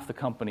than half the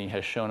company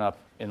has shown up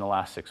in the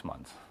last 6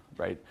 months,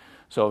 right?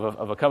 So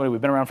of a company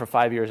we've been around for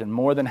 5 years, and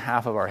more than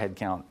half of our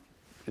headcount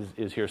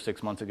is here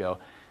 6 months ago.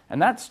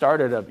 And that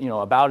started,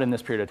 about in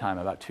this period of time,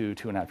 about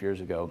 2.5 years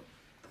ago.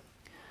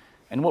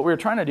 And what we were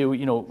trying to do,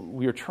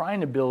 we were trying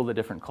to build a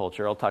different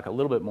culture. I'll talk a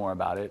little bit more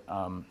about it.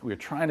 We were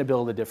trying to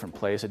build a different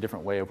place, a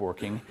different way of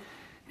working.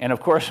 And of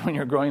course, when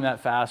you're growing that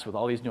fast with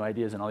all these new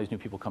ideas and all these new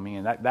people coming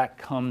in, that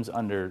comes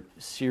under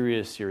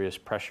serious, serious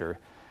pressure.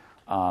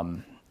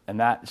 So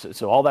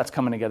all that's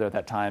coming together at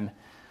that time.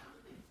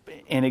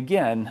 And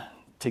again,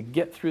 to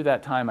get through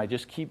that time, I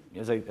just keep,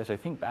 as I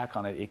think back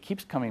on it, it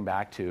keeps coming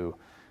back to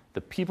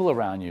the people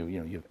around you.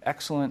 You have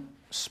excellent,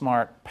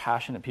 smart,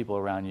 passionate people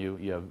around you.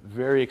 You have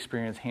very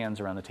experienced hands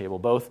around the table,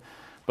 both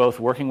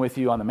working with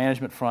you on the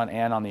management front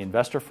and on the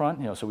investor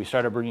front. So we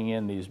started bringing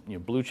in these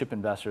blue chip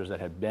investors that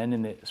had been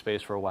in the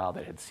space for a while,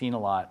 that had seen a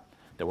lot,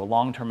 that were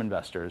long-term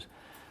investors,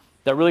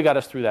 that really got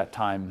us through that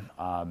time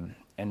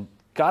and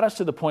got us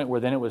to the point where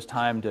then it was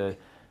time to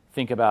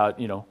think about,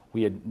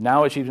 we had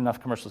now achieved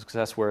enough commercial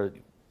success where,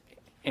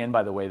 and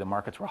by the way, the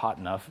markets were hot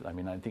enough. I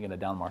mean, I think in a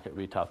down market it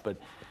would be tough, but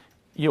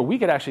we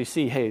could actually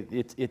see, hey,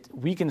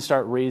 we can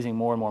start raising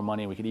more and more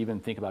money. We could even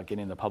think about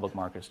getting in the public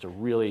markets to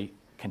really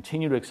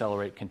continue to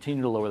accelerate,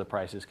 continue to lower the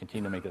prices,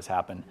 continue to make this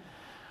happen.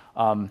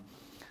 And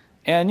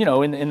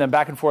in the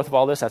back and forth of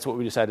all this, that's what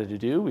we decided to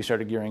do. We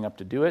started gearing up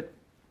to do it.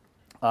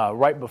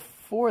 Right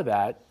before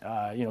that,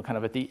 kind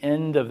of at the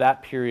end of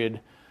that period,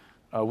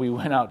 we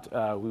went out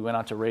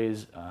to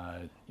raise,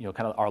 kind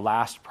of our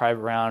last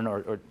private round.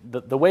 Or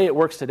the way it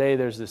works today,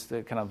 there's this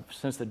kind of,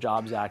 since the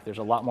Jobs Act, there's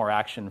a lot more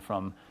action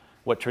from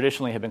what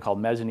traditionally have been called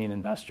mezzanine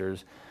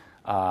investors.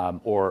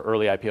 Or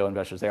early IPO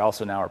investors. They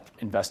also now are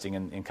investing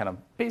in kind of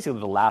basically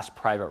the last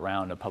private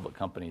round of public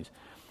companies.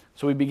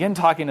 So we begin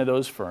talking to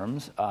those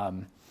firms,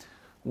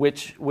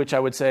 which I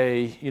would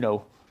say,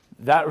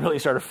 that really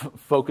started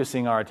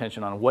focusing our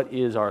attention on what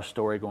is our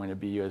story going to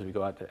be as we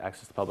go out to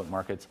access the public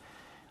markets.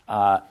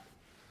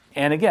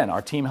 And again,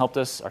 our team helped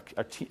us.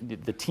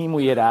 The team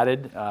we had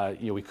added,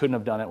 we couldn't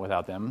have done it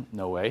without them.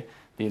 No way.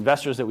 The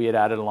investors that we had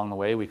added along the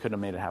way, we couldn't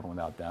have made it happen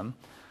without them.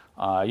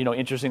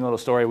 Interesting little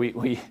story.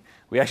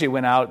 We actually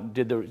went out,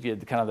 did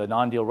kind of the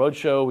non-deal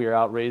roadshow. We were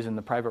out raising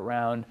the private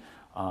round,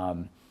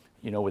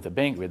 with the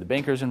bank. We had the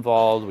bankers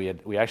involved.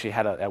 We actually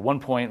had at one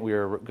point we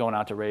were going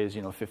out to raise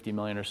 $50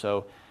 million or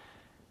so.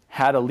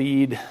 Had a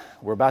lead.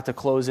 We're about to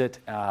close it,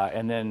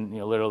 and then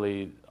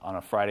literally on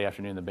a Friday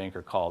afternoon, the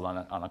banker called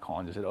on a call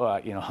and just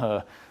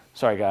said,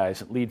 sorry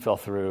guys, lead fell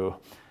through.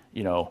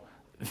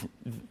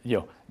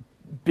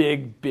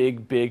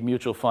 Big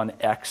mutual fund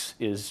X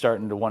is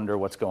starting to wonder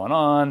what's going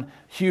on.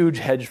 Huge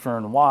hedge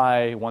fund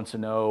Y wants to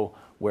know,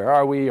 where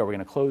are we? Are we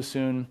going to close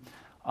soon?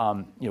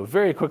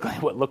 Very quickly,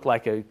 what looked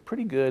like a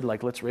pretty good,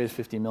 let's raise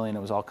 $50 million.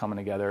 It was all coming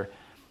together.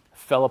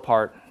 Fell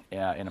apart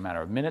in a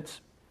matter of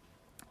minutes.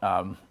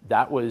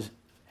 That was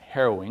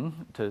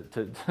harrowing, to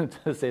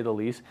say the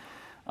least.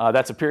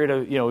 That's a period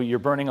of, you're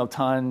burning a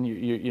ton.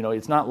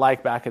 It's not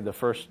like back at the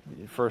first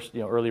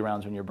early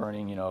rounds when you're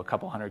burning, a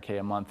couple $100K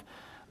a month.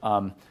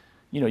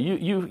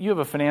 You have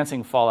a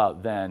financing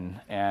fallout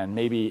then, and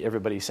maybe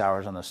everybody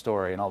sours on the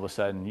story, and all of a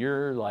sudden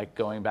you're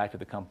going back to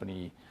the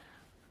company,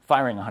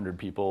 firing 100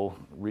 people.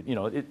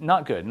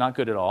 Not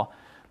good at all.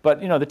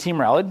 But the team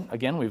rallied.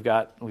 Again, we've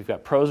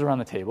got pros around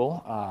the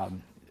table.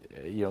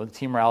 The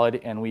team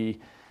rallied, and we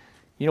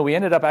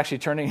ended up actually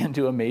turning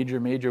into a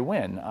major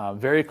win.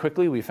 Very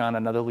quickly, we found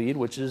another lead,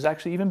 which is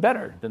actually even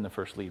better than the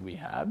first lead we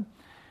had.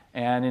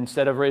 And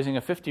instead of raising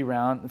a $50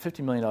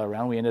 million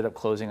round, we ended up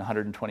closing a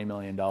 $120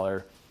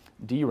 million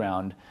D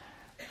round.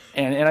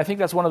 And I think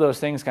that's one of those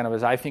things, kind of,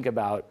 as I think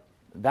about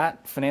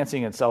that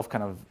financing itself,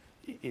 kind of,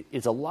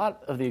 is a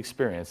lot of the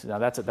experience. Now,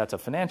 that's a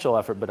financial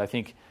effort, but I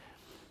think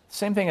the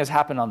same thing has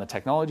happened on the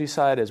technology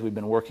side as we've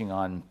been working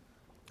on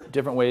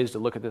different ways to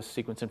look at this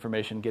sequence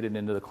information, get it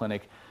into the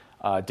clinic,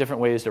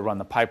 different ways to run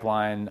the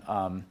pipeline.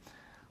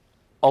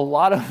 A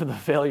lot of the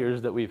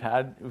failures that we've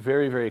had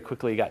very, very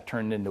quickly got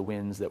turned into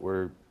wins that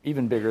were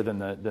even bigger than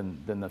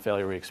the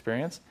failure we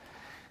experienced.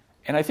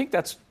 And I think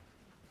that's,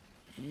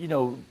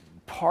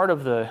 part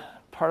of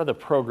the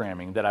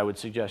programming that I would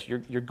suggest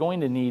you're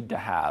going to need to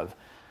have.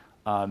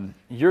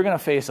 You're going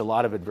to face a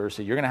lot of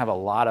adversity. You're going to have a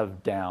lot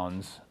of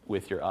downs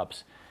with your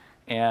ups.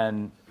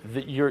 And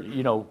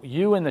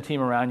you and the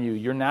team around you,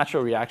 your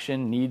natural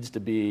reaction needs to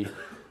be,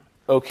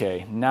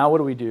 okay, now what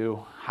do we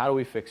do? How do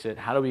we fix it?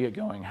 How do we get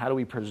going? How do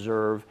we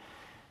preserve?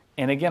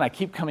 And again, I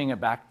keep coming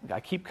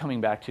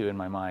back to, in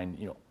my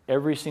mind,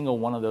 every single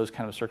one of those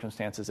kind of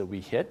circumstances that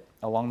we hit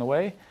along the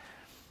way.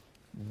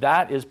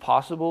 That is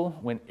possible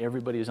when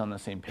everybody is on the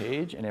same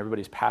page and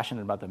everybody's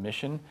passionate about the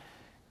mission,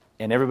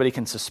 and everybody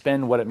can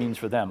suspend what it means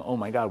for them. Oh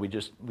my God,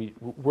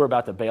 we're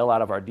about to bail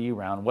out of our D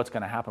round. What's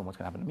going to happen? What's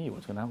going to happen to me?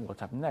 What's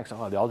happening next?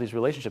 Oh, all these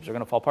relationships are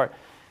going to fall apart.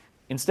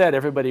 Instead,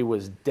 everybody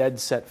was dead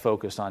set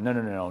focused on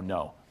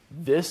no.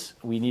 This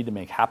we need to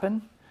make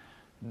happen.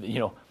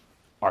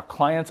 Our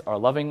clients are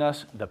loving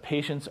us. The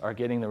patients are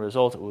getting the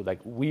results. Like,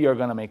 we are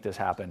going to make this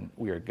happen.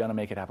 We are going to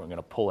make it happen. We're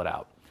going to pull it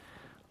out.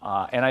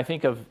 And I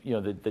think of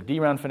the D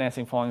round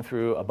financing falling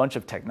through, a bunch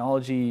of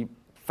technology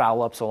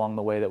foul ups along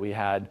the way that we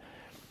had.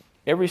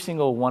 Every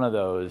single one of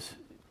those,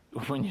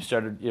 when you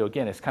started,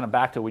 again, it's kind of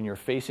back to when you're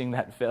facing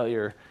that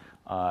failure,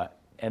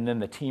 and then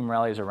the team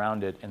rallies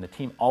around it, and the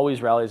team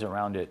always rallies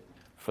around it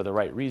for the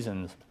right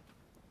reasons.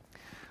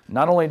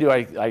 Not only do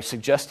I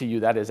suggest to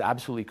you that is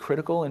absolutely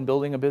critical in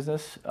building a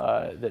business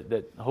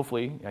that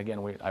hopefully,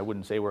 again, I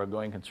wouldn't say we're a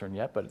going concern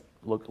yet, but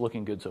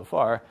looking good so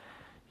far.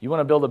 You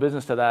want to build a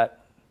business to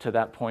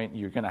that point,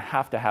 you're going to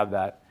have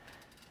that.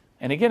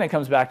 And again, it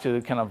comes back to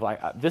kind of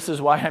like, this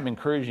is why I'm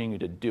encouraging you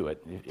to do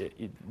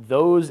it.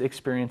 Those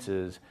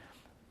experiences,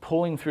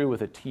 pulling through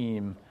with a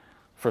team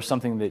for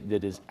something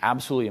that is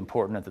absolutely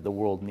important that the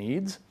world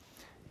needs,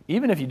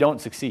 even if you don't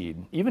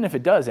succeed, even if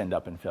it does end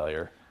up in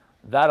failure,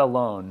 that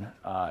alone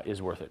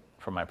is worth it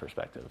from my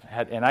perspective.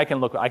 And I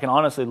can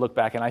honestly look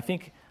back, and I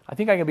think I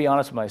can be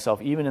honest with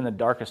myself, even in the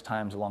darkest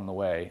times along the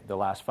way, the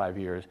last 5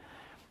 years,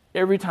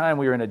 every time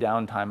we were in a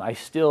downtime, I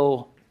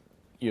still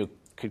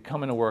could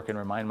come into work and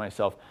remind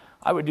myself,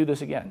 I would do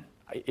this again.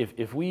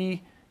 If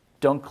we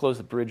don't close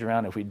the bridge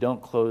round, if we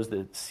don't close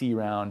the C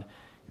round,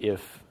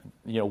 if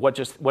what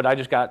just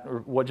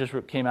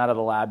came out of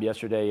the lab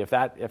yesterday, if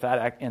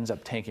that ends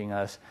up tanking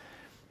us,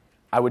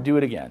 I would do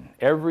it again.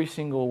 Every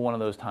single one of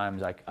those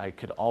times, I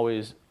could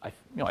always, I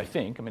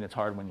think, it's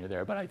hard when you're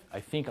there, but I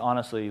think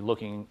honestly,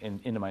 looking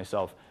into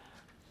myself,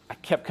 I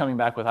kept coming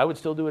back with, I would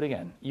still do it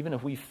again. Even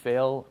if we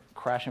fail,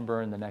 crash and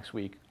burn the next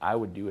week, I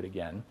would do it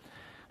again.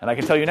 And I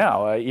can tell you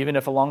now, even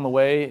if along the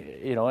way,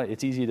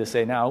 it's easy to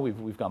say now,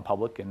 we've gone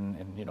public and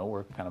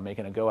we're kind of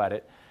making a go at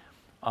it.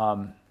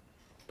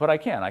 But I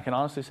can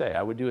honestly say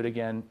I would do it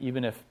again,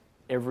 even if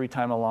every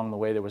time along the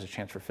way there was a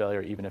chance for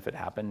failure, even if it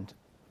happened,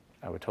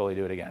 I would totally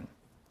do it again.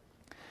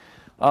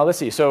 Let's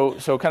see. So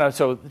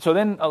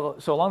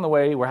along the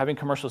way, we're having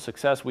commercial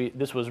success.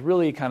 This was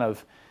really kind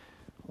of,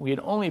 we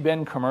had only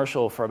been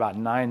commercial for about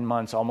 9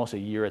 months, almost a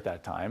year at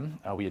that time.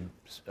 We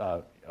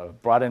had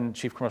brought in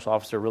chief commercial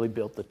officer, really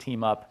built the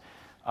team up,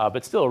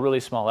 but still a really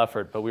small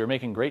effort. But we were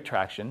making great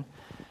traction.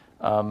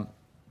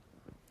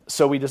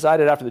 So we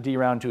decided after the D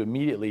round to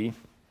immediately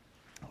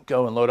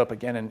go and load up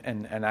again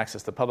and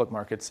access the public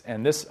markets.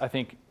 And this, I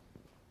think,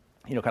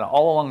 kind of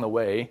all along the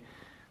way,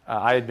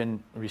 I had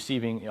been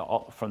receiving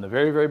from the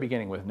very, very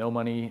beginning with no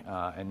money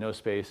and no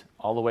space,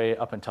 all the way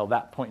up until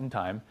that point in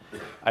time.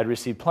 I'd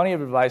received plenty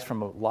of advice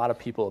from a lot of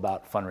people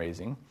about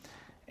fundraising.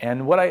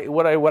 And what I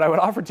would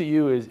offer to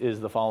you is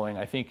the following.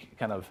 I think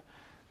kind of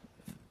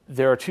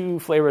there are two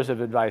flavors of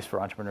advice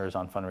for entrepreneurs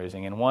on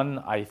fundraising. And one,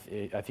 I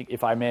think,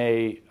 if I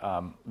may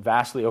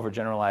vastly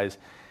overgeneralize,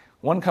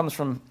 one comes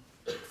from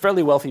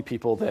fairly wealthy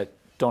people that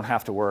don't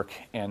have to work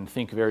and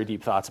think very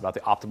deep thoughts about the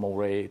optimal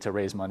way to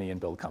raise money and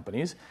build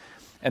companies.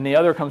 And the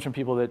other comes from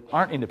people that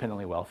aren't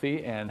independently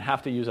wealthy and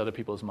have to use other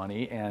people's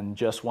money and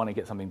just want to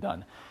get something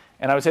done.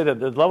 And I would say that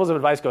the levels of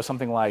advice go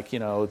something like,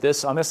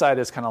 this on this side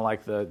is kind of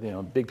like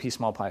the, big piece,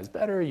 small pie is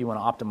better. You want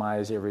to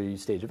optimize every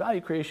stage of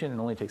value creation and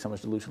only take so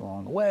much dilution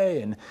along the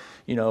way. And,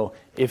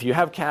 if you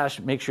have cash,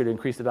 make sure to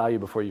increase the value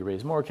before you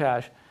raise more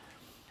cash.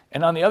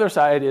 And on the other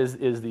side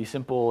is the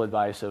simple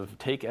advice of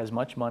take as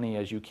much money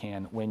as you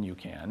can when you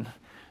can,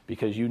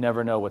 because you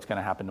never know what's going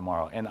to happen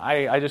tomorrow. And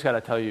I just got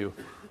to tell you,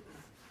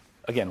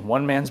 again,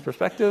 one man's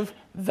perspective,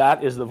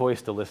 that is the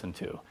voice to listen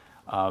to.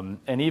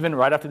 And even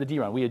right after the D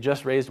round, we had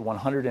just raised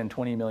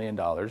 $120 million.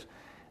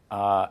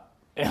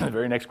 And the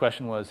very next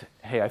question was,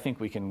 hey, I think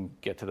we can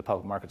get to the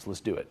public markets. Let's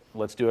do it.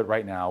 Let's do it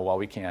right now while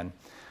we can,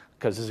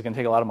 because this is going to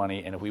take a lot of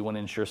money. And if we want to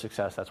ensure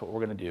success, that's what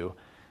we're going to do.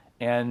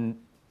 And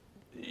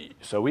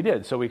so we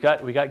did. So we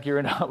got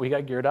geared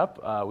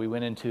up. We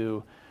went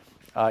into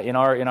in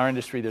our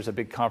industry. There's a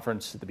big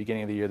conference at the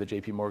beginning of the year, the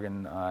J.P.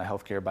 Morgan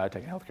Healthcare Biotech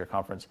and Healthcare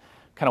Conference.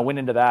 Kind of went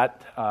into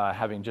that,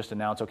 having just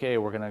announced, okay,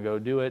 we're going to go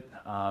do it.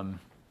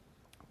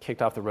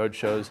 Kicked off the road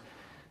shows,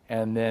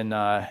 and then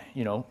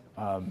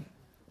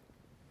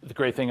the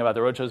great thing about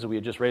the roadshows is we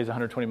had just raised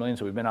 $120 million,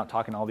 so we've been out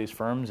talking to all these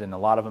firms, and a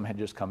lot of them had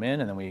just come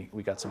in, and then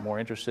we got some more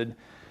interested.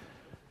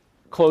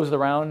 Closed the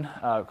round,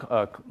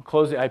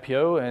 closed the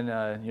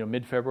IPO in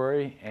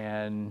mid-February,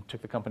 and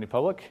took the company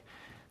public.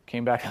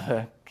 Came back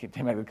to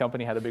the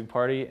company, had a big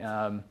party,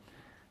 and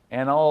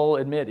I'll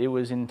admit it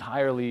was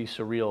entirely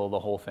surreal, the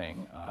whole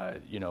thing.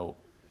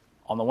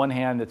 On the one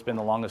hand, it's been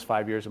the longest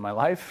 5 years of my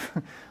life.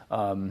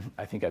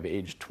 I think I've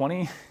aged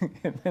 20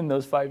 in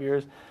those 5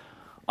 years.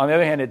 On the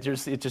other hand, it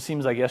just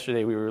seems like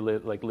yesterday we were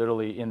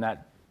literally in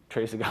that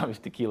Tres Agaves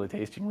tequila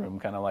tasting room,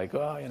 kind of like,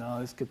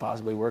 this could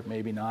possibly work,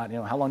 maybe not.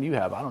 How long do you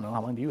have? I don't know.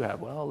 How long do you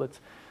have? Well,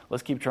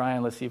 let's keep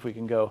trying. Let's see if we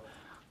can go.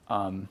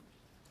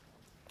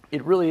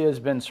 It really has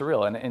been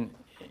surreal,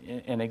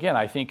 and again,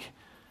 I think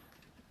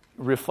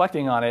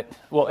reflecting on it.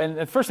 Well, and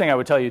the first thing I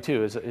would tell you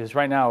too is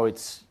right now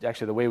it's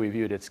actually the way we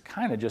view it. It's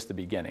kind of just the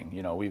beginning.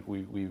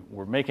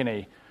 We're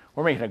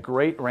making a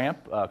great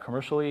ramp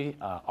commercially.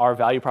 Our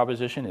value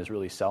proposition is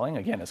really selling.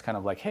 Again, it's kind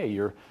of like, hey,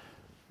 you're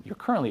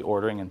currently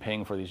ordering and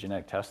paying for these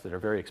genetic tests that are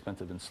very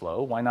expensive and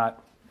slow. Why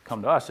not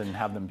come to us and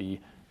have them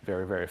be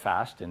very, very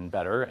fast and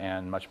better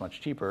and much,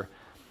 much cheaper?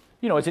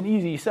 It's an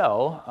easy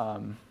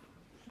sell,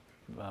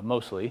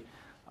 mostly,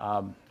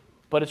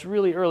 but it's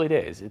really early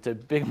days. It's a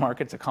big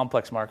market. It's a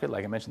complex market.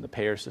 Like I mentioned, the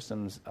payer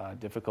system's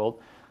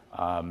difficult.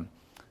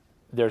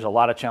 There's a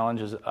lot of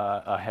challenges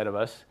ahead of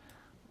us.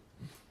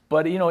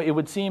 But it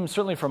would seem,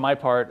 certainly from my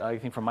part, I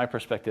think from my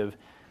perspective,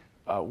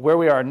 where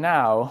we are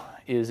now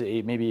is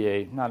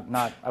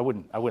not I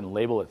wouldn't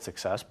label it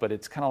success, but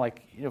it's kind of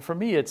like, for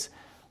me, it's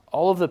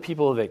all of the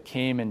people that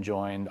came and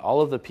joined,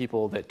 all of the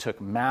people that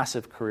took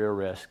massive career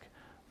risk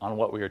on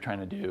what we were trying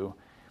to do.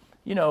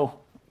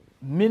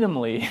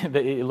 Minimally,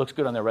 it looks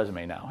good on their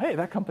resume now. Hey,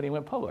 that company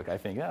went public. I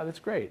think, that's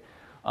great.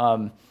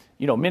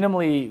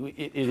 Minimally,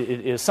 it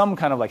is some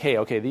kind of like, hey,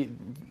 okay,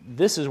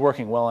 this is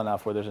working well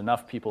enough where there's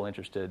enough people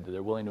interested that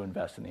they're willing to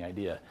invest in the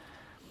idea.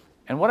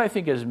 And what I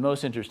think is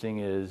most interesting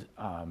is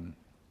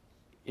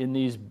in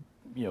these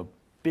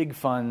big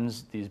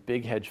funds, these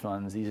big hedge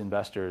funds, these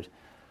investors,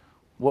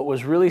 what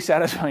was really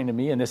satisfying to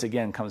me, and this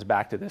again comes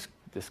back to this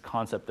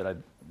concept that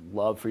I'd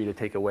love for you to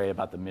take away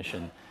about the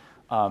mission.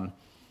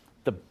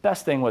 The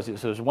best thing was, so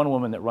there's one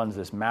woman that runs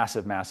this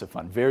massive, massive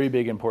fund, very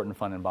big, important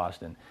fund in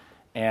Boston.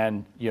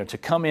 And to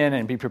come in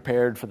and be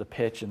prepared for the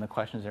pitch and the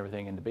questions and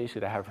everything, and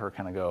basically to have her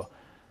kind of go,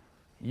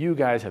 you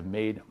guys have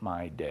made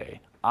my day.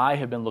 I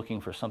have been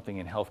looking for something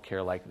in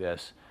healthcare like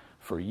this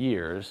for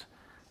years,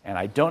 and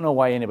I don't know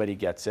why anybody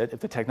gets it. If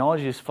the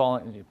technology is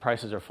falling,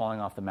 prices are falling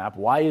off the map,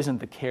 why isn't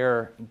the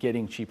care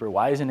getting cheaper?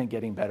 Why isn't it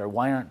getting better?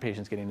 Why aren't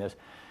patients getting this?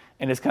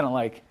 And it's kind of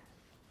like,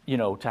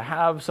 to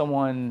have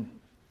someone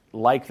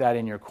like that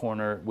in your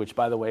corner, which,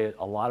 by the way,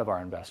 a lot of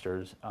our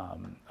investors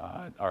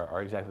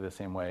are exactly the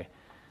same way.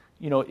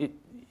 It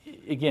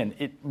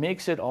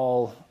makes it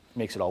all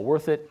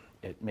worth it.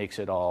 It makes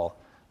it all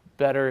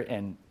better.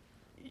 And,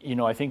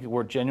 I think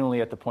we're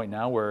genuinely at the point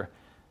now where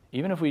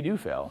even if we do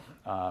fail,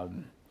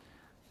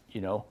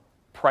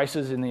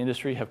 prices in the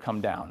industry have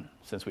come down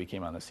since we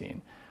came on the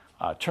scene.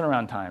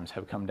 Turnaround times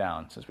have come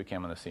down since we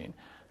came on the scene.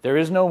 There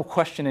is no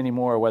question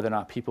anymore whether or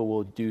not people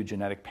will do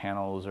genetic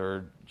panels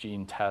or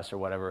gene tests or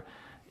whatever.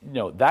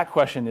 That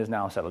question is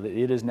now settled.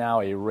 It is now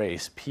a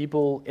race.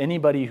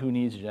 Anybody who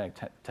needs a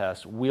genetic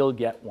test will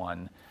get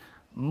one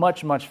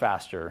much, much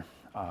faster.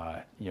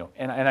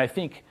 And I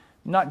think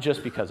not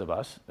just because of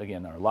us.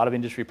 Again, there are a lot of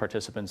industry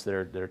participants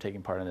that are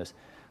taking part in this,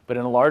 but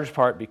in a large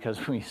part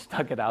because we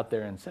stuck it out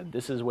there and said,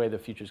 this is the way the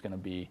future is going to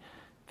be.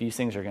 These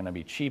things are going to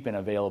be cheap and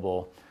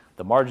available.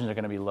 The margins are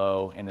going to be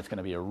low, and it's going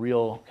to be a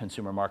real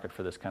consumer market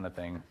for this kind of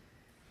thing.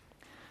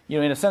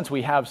 In a sense,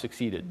 we have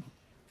succeeded,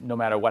 no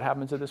matter what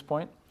happens at this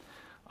point.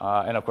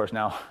 And of course,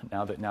 now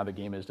the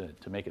game is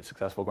to make it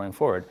successful going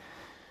forward.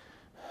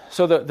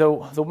 So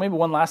the maybe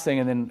one last thing,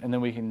 and then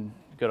we can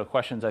go to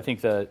questions. I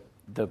think the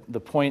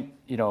point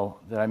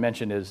that I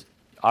mentioned is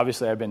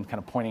obviously I've been kind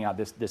of pointing out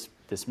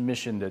this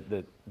mission that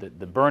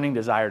the burning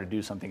desire to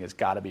do something has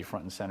got to be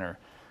front and center.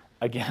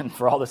 Again,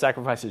 for all the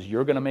sacrifices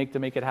you're going to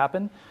make it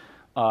happen.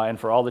 And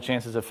for all the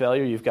chances of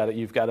failure, you've got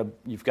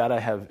to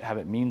have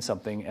it mean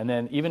something. And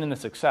then even in the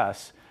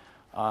success,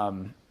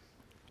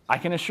 I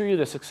can assure you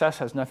the success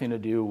has nothing to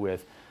do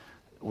with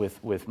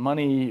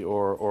money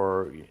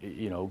or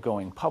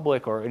going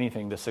public or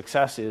anything. The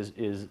success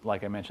is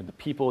like I mentioned, the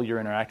people you're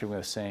interacting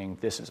with saying,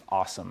 this is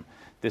awesome,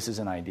 this is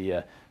an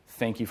idea,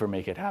 thank you for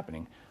making it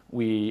happening.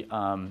 We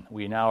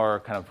now are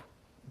kind of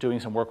doing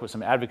some work with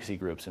some advocacy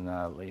groups,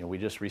 and we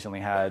just recently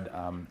had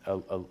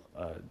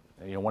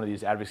one of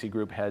these advocacy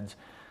group heads.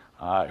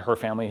 Her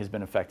family has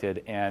been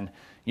affected, and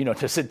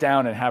to sit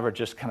down and have her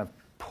just kind of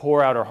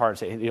pour out her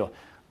heart and say,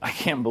 I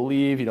can't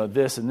believe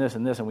this and this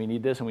and this, and we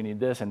need this and we need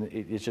this, and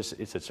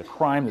it's a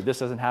crime that this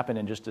doesn't happen,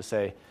 and just to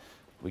say,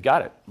 we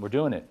got it, we're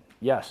doing it,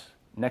 yes,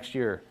 next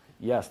year,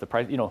 yes, the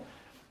price,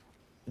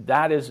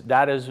 that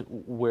is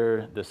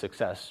where the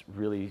success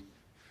really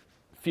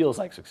feels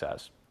like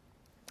success.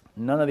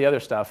 None of the other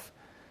stuff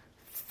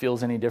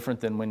feels any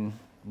different than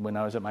when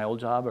I was at my old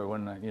job, or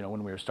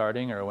when we were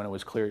starting, or when it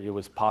was clear it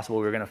was possible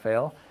we were going to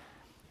fail.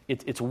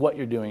 It's what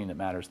you're doing that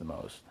matters the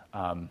most.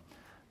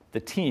 The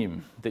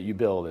team that you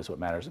build is what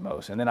matters the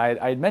most. And then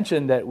I had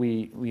mentioned that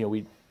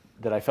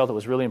that I felt it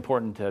was really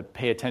important to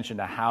pay attention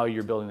to how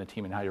you're building the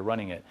team and how you're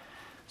running it.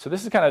 So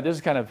this is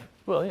kind of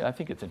well, yeah, I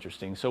think it's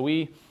interesting. So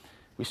we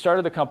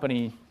started the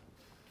company.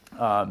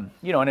 And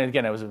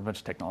again, it was a bunch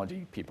of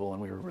technology people,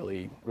 and we were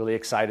really, really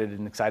excited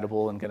and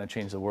excitable and going to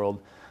change the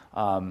world.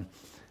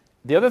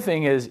 The other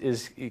thing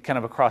is kind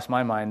of across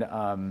my mind,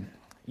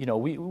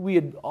 we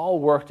had all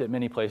worked at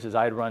many places.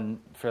 I had run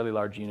fairly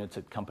large units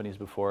at companies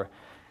before,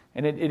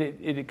 and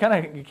it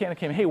kind of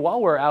came, hey,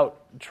 while we're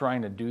out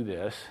trying to do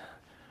this,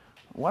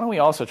 why don't we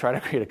also try to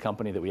create a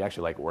company that we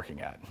actually like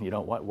working at?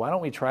 Why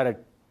don't we try to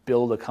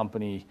build a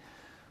company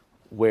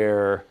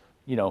where,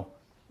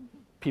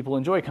 people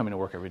enjoy coming to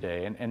work every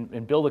day,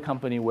 and build a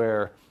company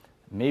where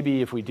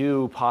maybe if we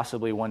do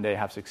possibly one day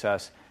have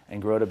success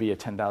and grow to be a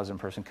 10,000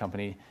 person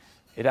company,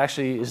 it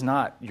actually is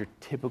not your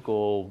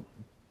typical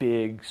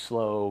big,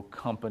 slow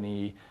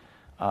company.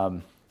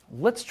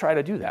 Let's try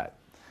to do that.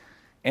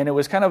 And it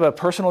was kind of a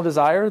personal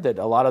desire that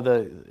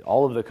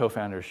all of the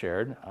co-founders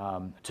shared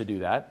to do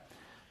that.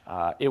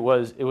 It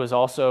was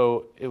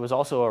also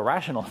a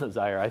rational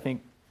desire. I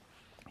think,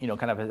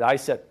 kind of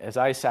as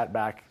I sat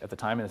back at the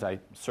time, and as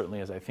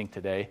I think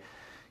today,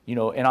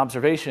 an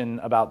observation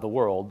about the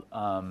world,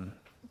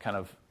 kind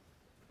of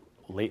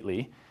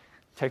lately,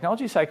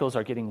 technology cycles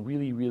are getting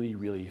really, really,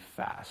 really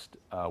fast.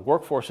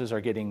 Workforces are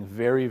getting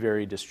very,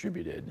 very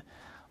distributed.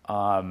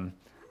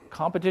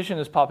 Competition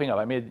is popping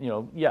up.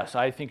 Yes,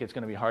 I think it's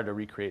going to be hard to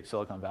recreate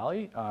Silicon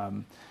Valley,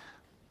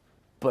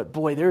 but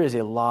boy, there is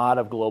a lot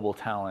of global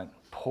talent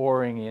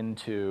pouring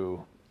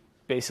into,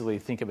 basically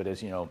think of it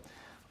as,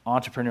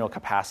 entrepreneurial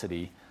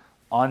capacity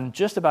on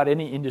just about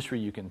any industry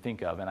you can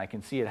think of, and I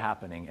can see it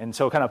happening. And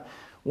so kind of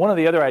one of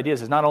the other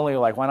ideas is not only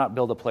like, why not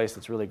build a place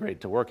that's really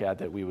great to work at,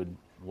 that we would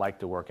like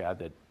to work at,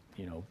 that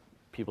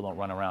people don't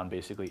run around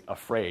basically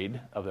afraid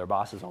of their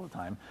bosses all the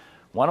time.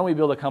 Why don't we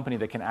build a company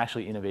that can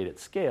actually innovate at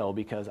scale?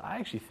 Because I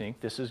actually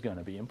think this is going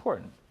to be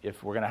important.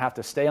 If we're going to have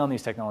to stay on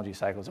these technology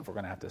cycles, if we're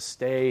going to have to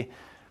stay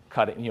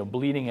cutting,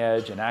 bleeding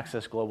edge and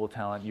access global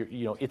talent,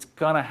 it's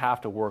going to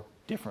have to work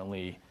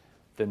differently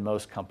than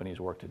most companies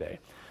work today.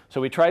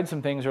 So we tried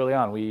some things early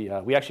on. We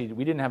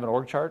didn't have an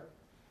org chart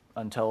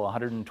until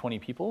 120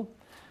 people.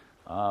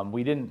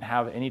 We didn't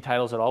have any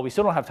titles at all. We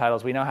still don't have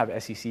titles. We now have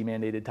SEC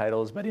mandated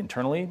titles, but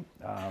internally,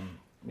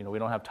 we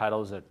don't have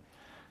titles that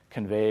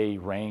convey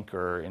rank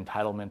or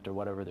entitlement or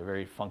whatever. They're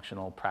very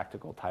functional,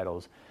 practical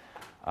titles.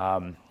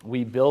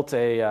 We built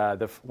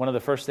one of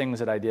the first things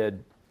that I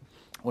did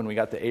when we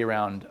got the A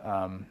round.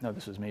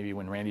 This was maybe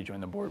when Randy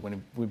joined the board.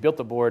 When we built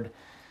the board,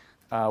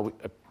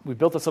 we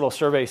built this little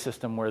survey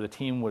system where the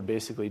team would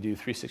basically do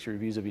 360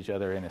 reviews of each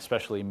other, and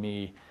especially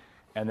me,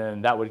 and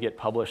then that would get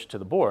published to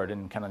the board,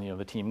 and kind of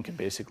the team could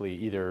basically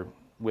either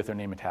with their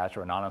name attached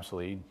or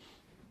anonymously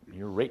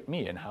rate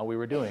me and how we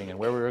were doing and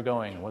where we were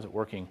going and was it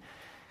working.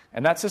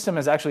 And that system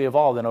has actually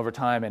evolved and over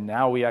time, and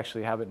now we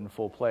actually have it in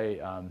full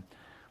play.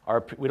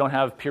 We don't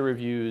have peer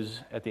reviews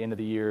at the end of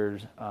the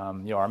years.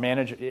 Our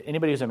manager,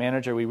 anybody who's a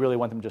manager, we really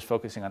want them just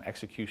focusing on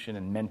execution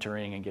and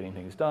mentoring and getting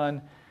things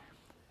done.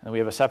 And we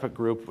have a separate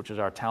group, which is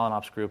our talent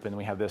ops group, and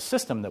we have this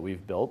system that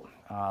we've built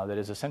that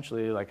is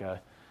essentially like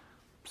a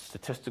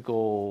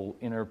statistical,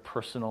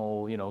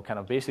 interpersonal, kind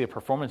of basically a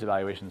performance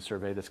evaluation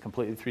survey that's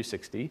completely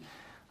 360.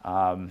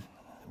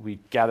 We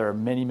gather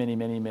many, many,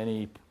 many,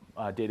 many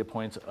data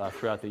points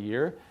throughout the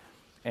year,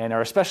 and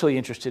are especially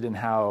interested in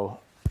how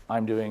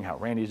I'm doing, how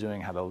Randy's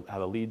doing, how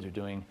the leads are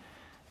doing.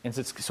 And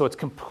so it's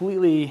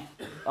completely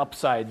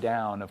upside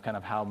down of kind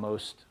of how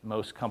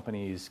most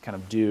companies kind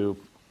of do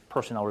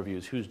personnel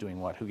reviews, who's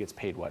doing what, who gets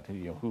paid what,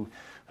 who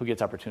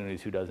gets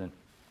opportunities, who doesn't.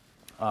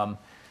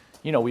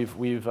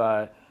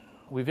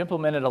 We've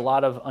implemented a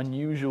lot of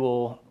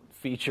unusual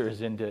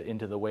features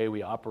into the way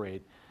we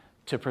operate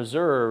to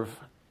preserve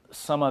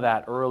some of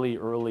that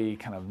early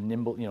kind of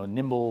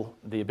nimble,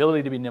 the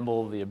ability to be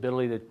nimble, the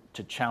ability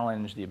to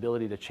challenge, the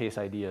ability to chase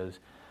ideas.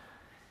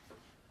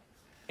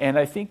 And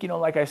I think,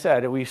 like I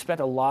said, we spent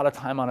a lot of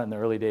time on it in the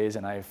early days,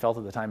 and I felt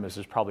at the time this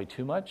was probably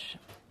too much.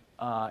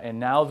 And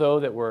now, though,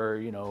 that we're,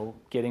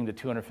 getting to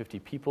 250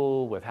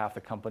 people with half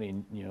the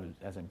company,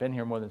 hasn't been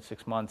here more than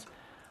 6 months,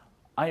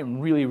 I am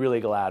really, really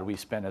glad we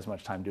spent as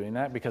much time doing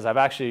that, because I've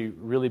actually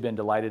really been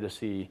delighted to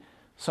see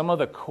some of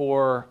the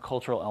core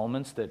cultural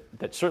elements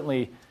that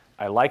certainly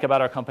I like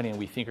about our company and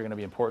we think are going to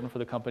be important for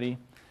the company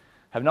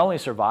have not only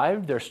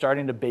survived, they're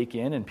starting to bake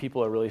in, and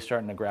people are really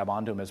starting to grab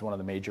onto them as one of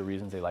the major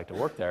reasons they like to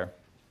work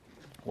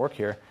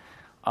here.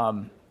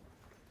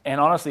 And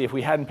honestly, if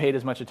we hadn't paid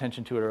as much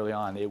attention to it early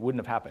on, it wouldn't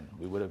have happened.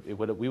 We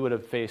would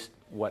have faced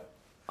what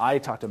I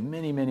talk to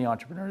many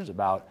entrepreneurs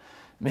about,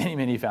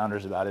 many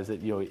founders about, is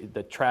that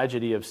the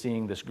tragedy of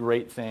seeing this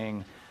great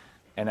thing,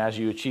 and as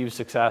you achieve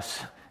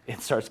success,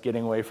 it starts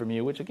getting away from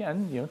you. Which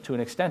again, to an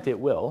extent, it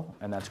will,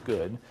 and that's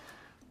good.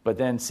 But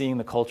then seeing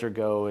the culture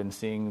go and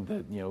seeing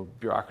the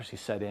bureaucracy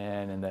set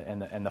in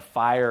and the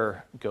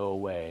fire go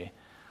away,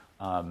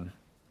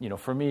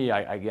 for me,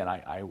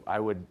 I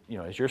would,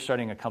 as you're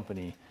starting a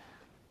company,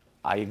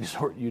 I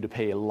exhort you to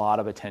pay a lot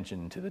of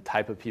attention to the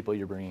type of people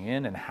you're bringing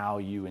in and how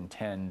you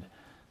intend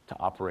to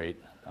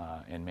operate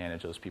and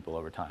manage those people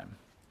over time.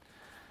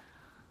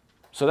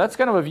 So that's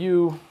kind of a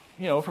view,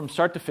 from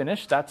start to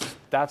finish.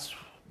 That's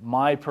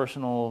my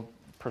personal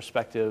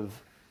perspective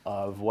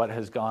of what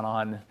has gone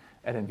on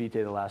at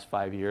Invitae the last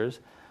 5 years.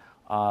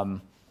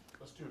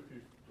 Let's do a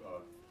few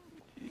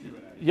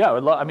Q&A. Yeah,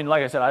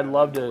 like I said, I'd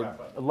love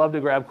to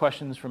grab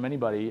questions from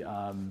anybody.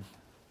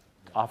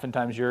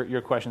 Oftentimes,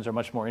 your questions are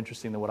much more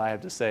interesting than what I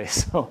have to say.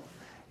 So,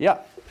 yeah.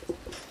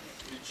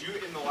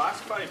 In the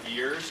last 5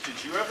 years,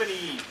 did you have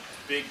any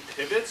big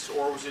pivots,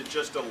 or was it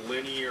just a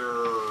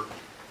linear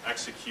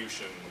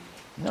execution?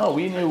 No,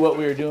 we knew what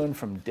we were doing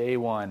from day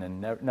one,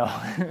 and no.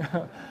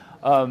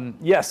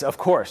 Yes, of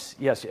course,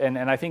 yes, and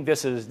I think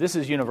this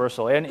is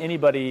universal. And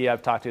anybody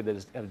I've talked to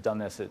that has done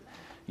this,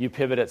 you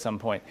pivot at some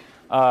point.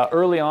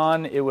 Early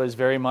on, it was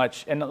very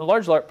much, and a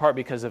large part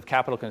because of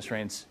capital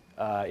constraints.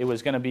 It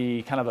was going to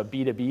be kind of a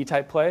B2B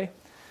type play.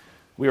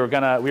 We were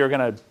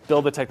gonna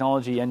build the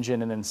technology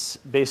engine and then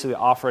basically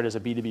offer it as a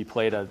B2B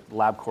play to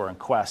LabCorp and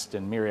Quest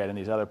and Myriad and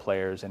these other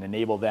players, and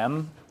enable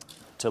them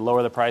to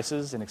lower the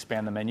prices and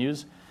expand the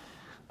menus.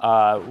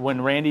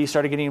 When Randy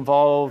started getting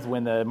involved,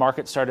 when the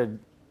market started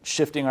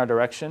shifting our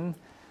direction,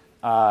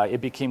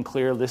 it became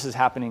clear this is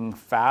happening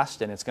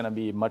fast and it's going to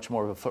be much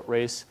more of a foot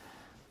race.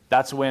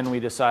 That's when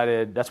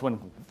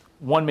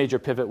one major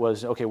pivot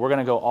was, okay, we're going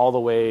to go all the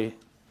way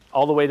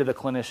to the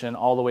clinician,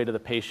 all the way to the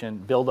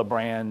patient, build a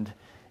brand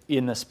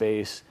in the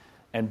space,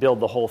 and build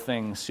the whole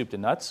thing soup to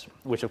nuts,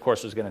 which of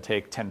course is going to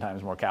take 10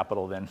 times more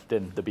capital than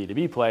the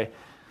B2B play.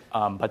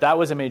 But that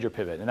was a major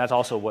pivot, and that's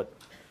also what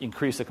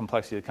increased the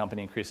complexity of the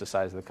company, increased the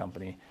size of the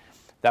company.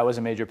 That was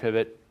a major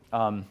pivot.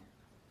 In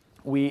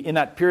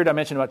that period I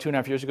mentioned about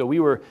 2.5 years ago, we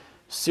were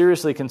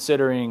seriously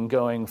considering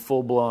going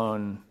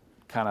full-blown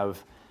kind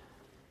of,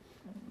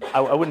 I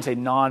wouldn't say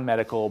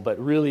non-medical, but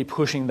really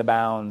pushing the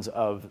bounds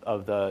of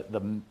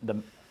the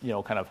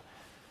kind of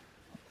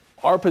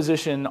our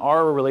position,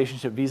 our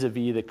relationship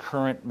vis-a-vis the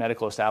current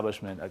medical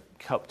establishment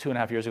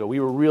 2.5 years ago. We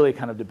were really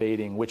kind of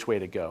debating which way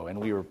to go, and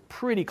we were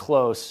pretty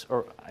close,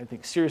 or I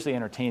think seriously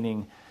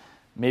entertaining,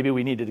 maybe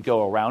we needed to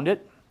go around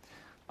it.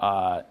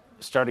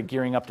 Started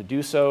gearing up to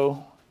do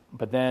so,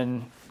 but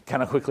then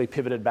kind of quickly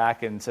pivoted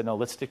back and said, no,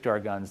 let's stick to our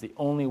guns. The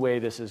only way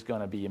this is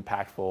going to be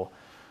impactful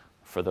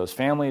for those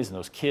families and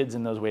those kids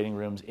in those waiting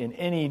rooms in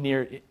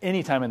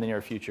any time in the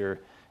near future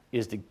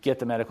is to get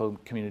the medical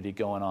community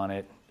going on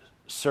it,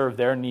 serve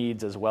their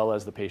needs as well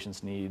as the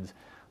patient's needs,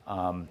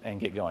 and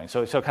get going.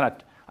 So kind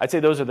of, I'd say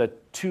those are the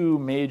two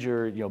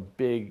major,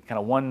 big kind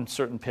of one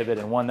certain pivot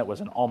and one that was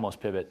an almost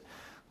pivot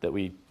that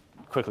we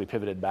quickly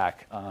pivoted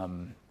back.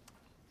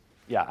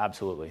 Yeah,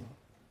 absolutely.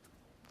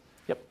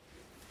 Yep.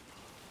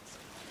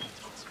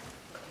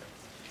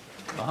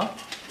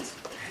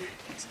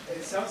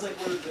 It sounds like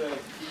one of the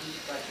key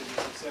factors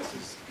of success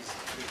is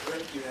the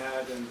grit you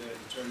had and the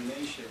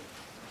determination.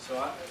 So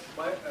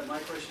my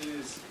question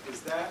is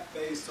that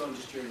based on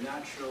just your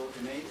natural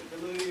innate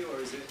ability, or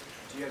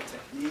do you have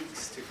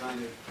techniques to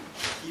kind of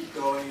keep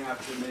going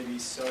after maybe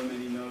so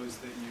many no's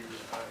that you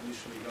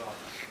initially got?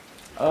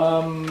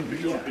 Could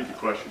you repeat the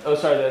question? Oh,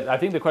 sorry. I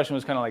think the question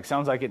was kind of like,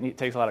 sounds like it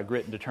takes a lot of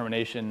grit and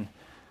determination.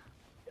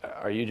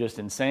 Are you just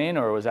insane,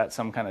 or was that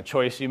some kind of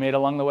choice you made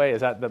along the way?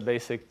 Is that the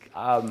basic?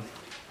 I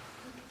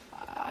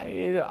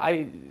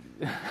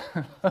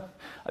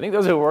think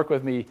those who work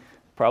with me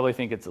probably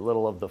think it's a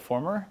little of the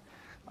former,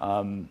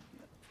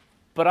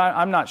 but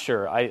I'm not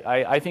sure.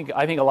 I think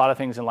a lot of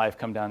things in life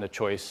come down to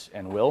choice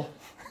and will.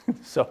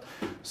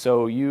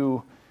 so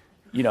you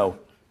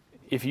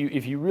if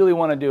you really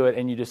want to do it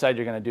and you decide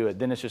you're going to do it,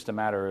 then it's just a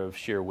matter of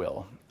sheer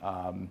will.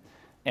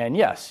 And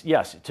yes,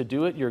 to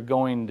do it, you're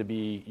going to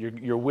be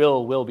your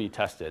will be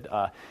tested.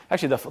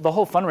 Actually, the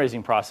whole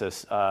fundraising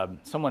process.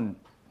 Someone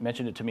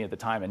mentioned it to me at the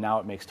time, and now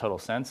it makes total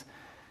sense.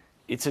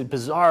 It's a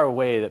bizarre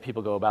way that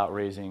people go about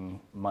raising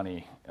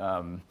money.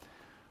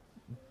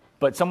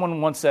 But someone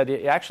once said,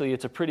 actually,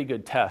 it's a pretty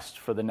good test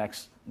for the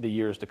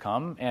years to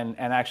come. And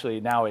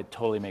actually, now it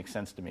totally makes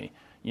sense to me.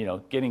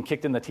 Getting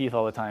kicked in the teeth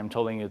all the time,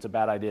 telling you it's a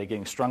bad idea,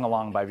 getting strung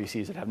along by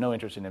VCs that have no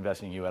interest in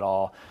investing in you at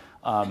all.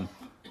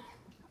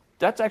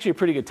 That's actually a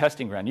pretty good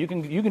testing ground. You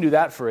can do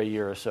that for a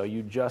year or so.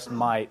 You just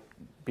might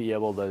be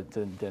able to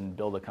then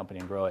build a company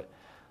and grow it.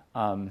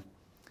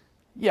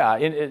 Yeah,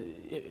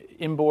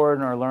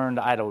 inborn or learned,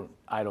 I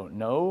don't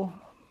know,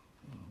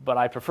 but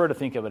I prefer to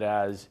think of it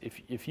as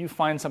if you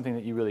find something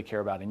that you really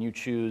care about and you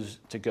choose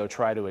to go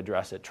try to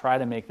address it, try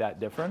to make that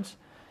difference.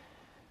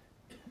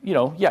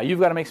 You've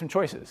got to make some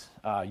choices.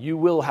 You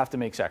will have to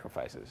make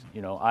sacrifices.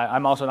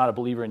 I'm also not a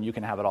believer in you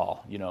can have it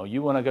all.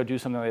 You want to go do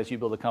something like this, you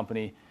build a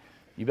company,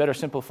 you better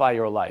simplify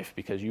your life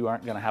because you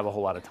aren't going to have a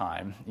whole lot of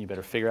time. You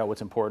better figure out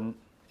what's important,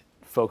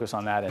 focus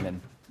on that, and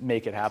then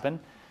make it happen.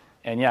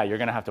 And yeah, you're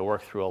going to have to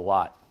work through a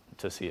lot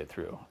to see it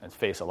through and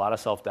face a lot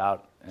of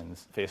self-doubt and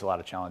face a lot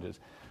of challenges.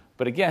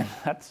 But again,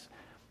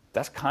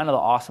 that's kind of the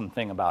awesome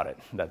thing about it.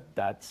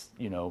 That's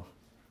you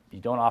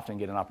don't often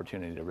get an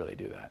opportunity to really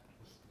do that.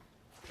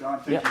 John,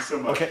 thank you so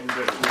much. Okay.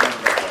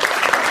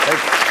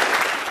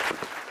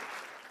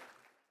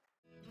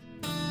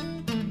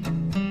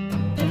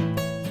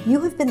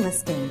 You have been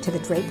listening to the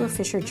Draper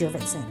Fisher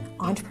Jurvetson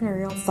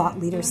Entrepreneurial Thought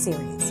Leader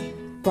Series,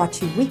 brought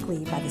to you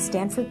weekly by the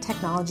Stanford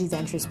Technology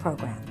Ventures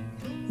Program.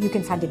 You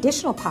can find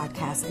additional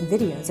podcasts and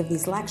videos of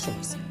these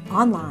lectures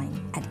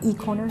online at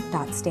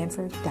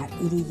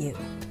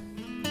ecorner.stanford.edu.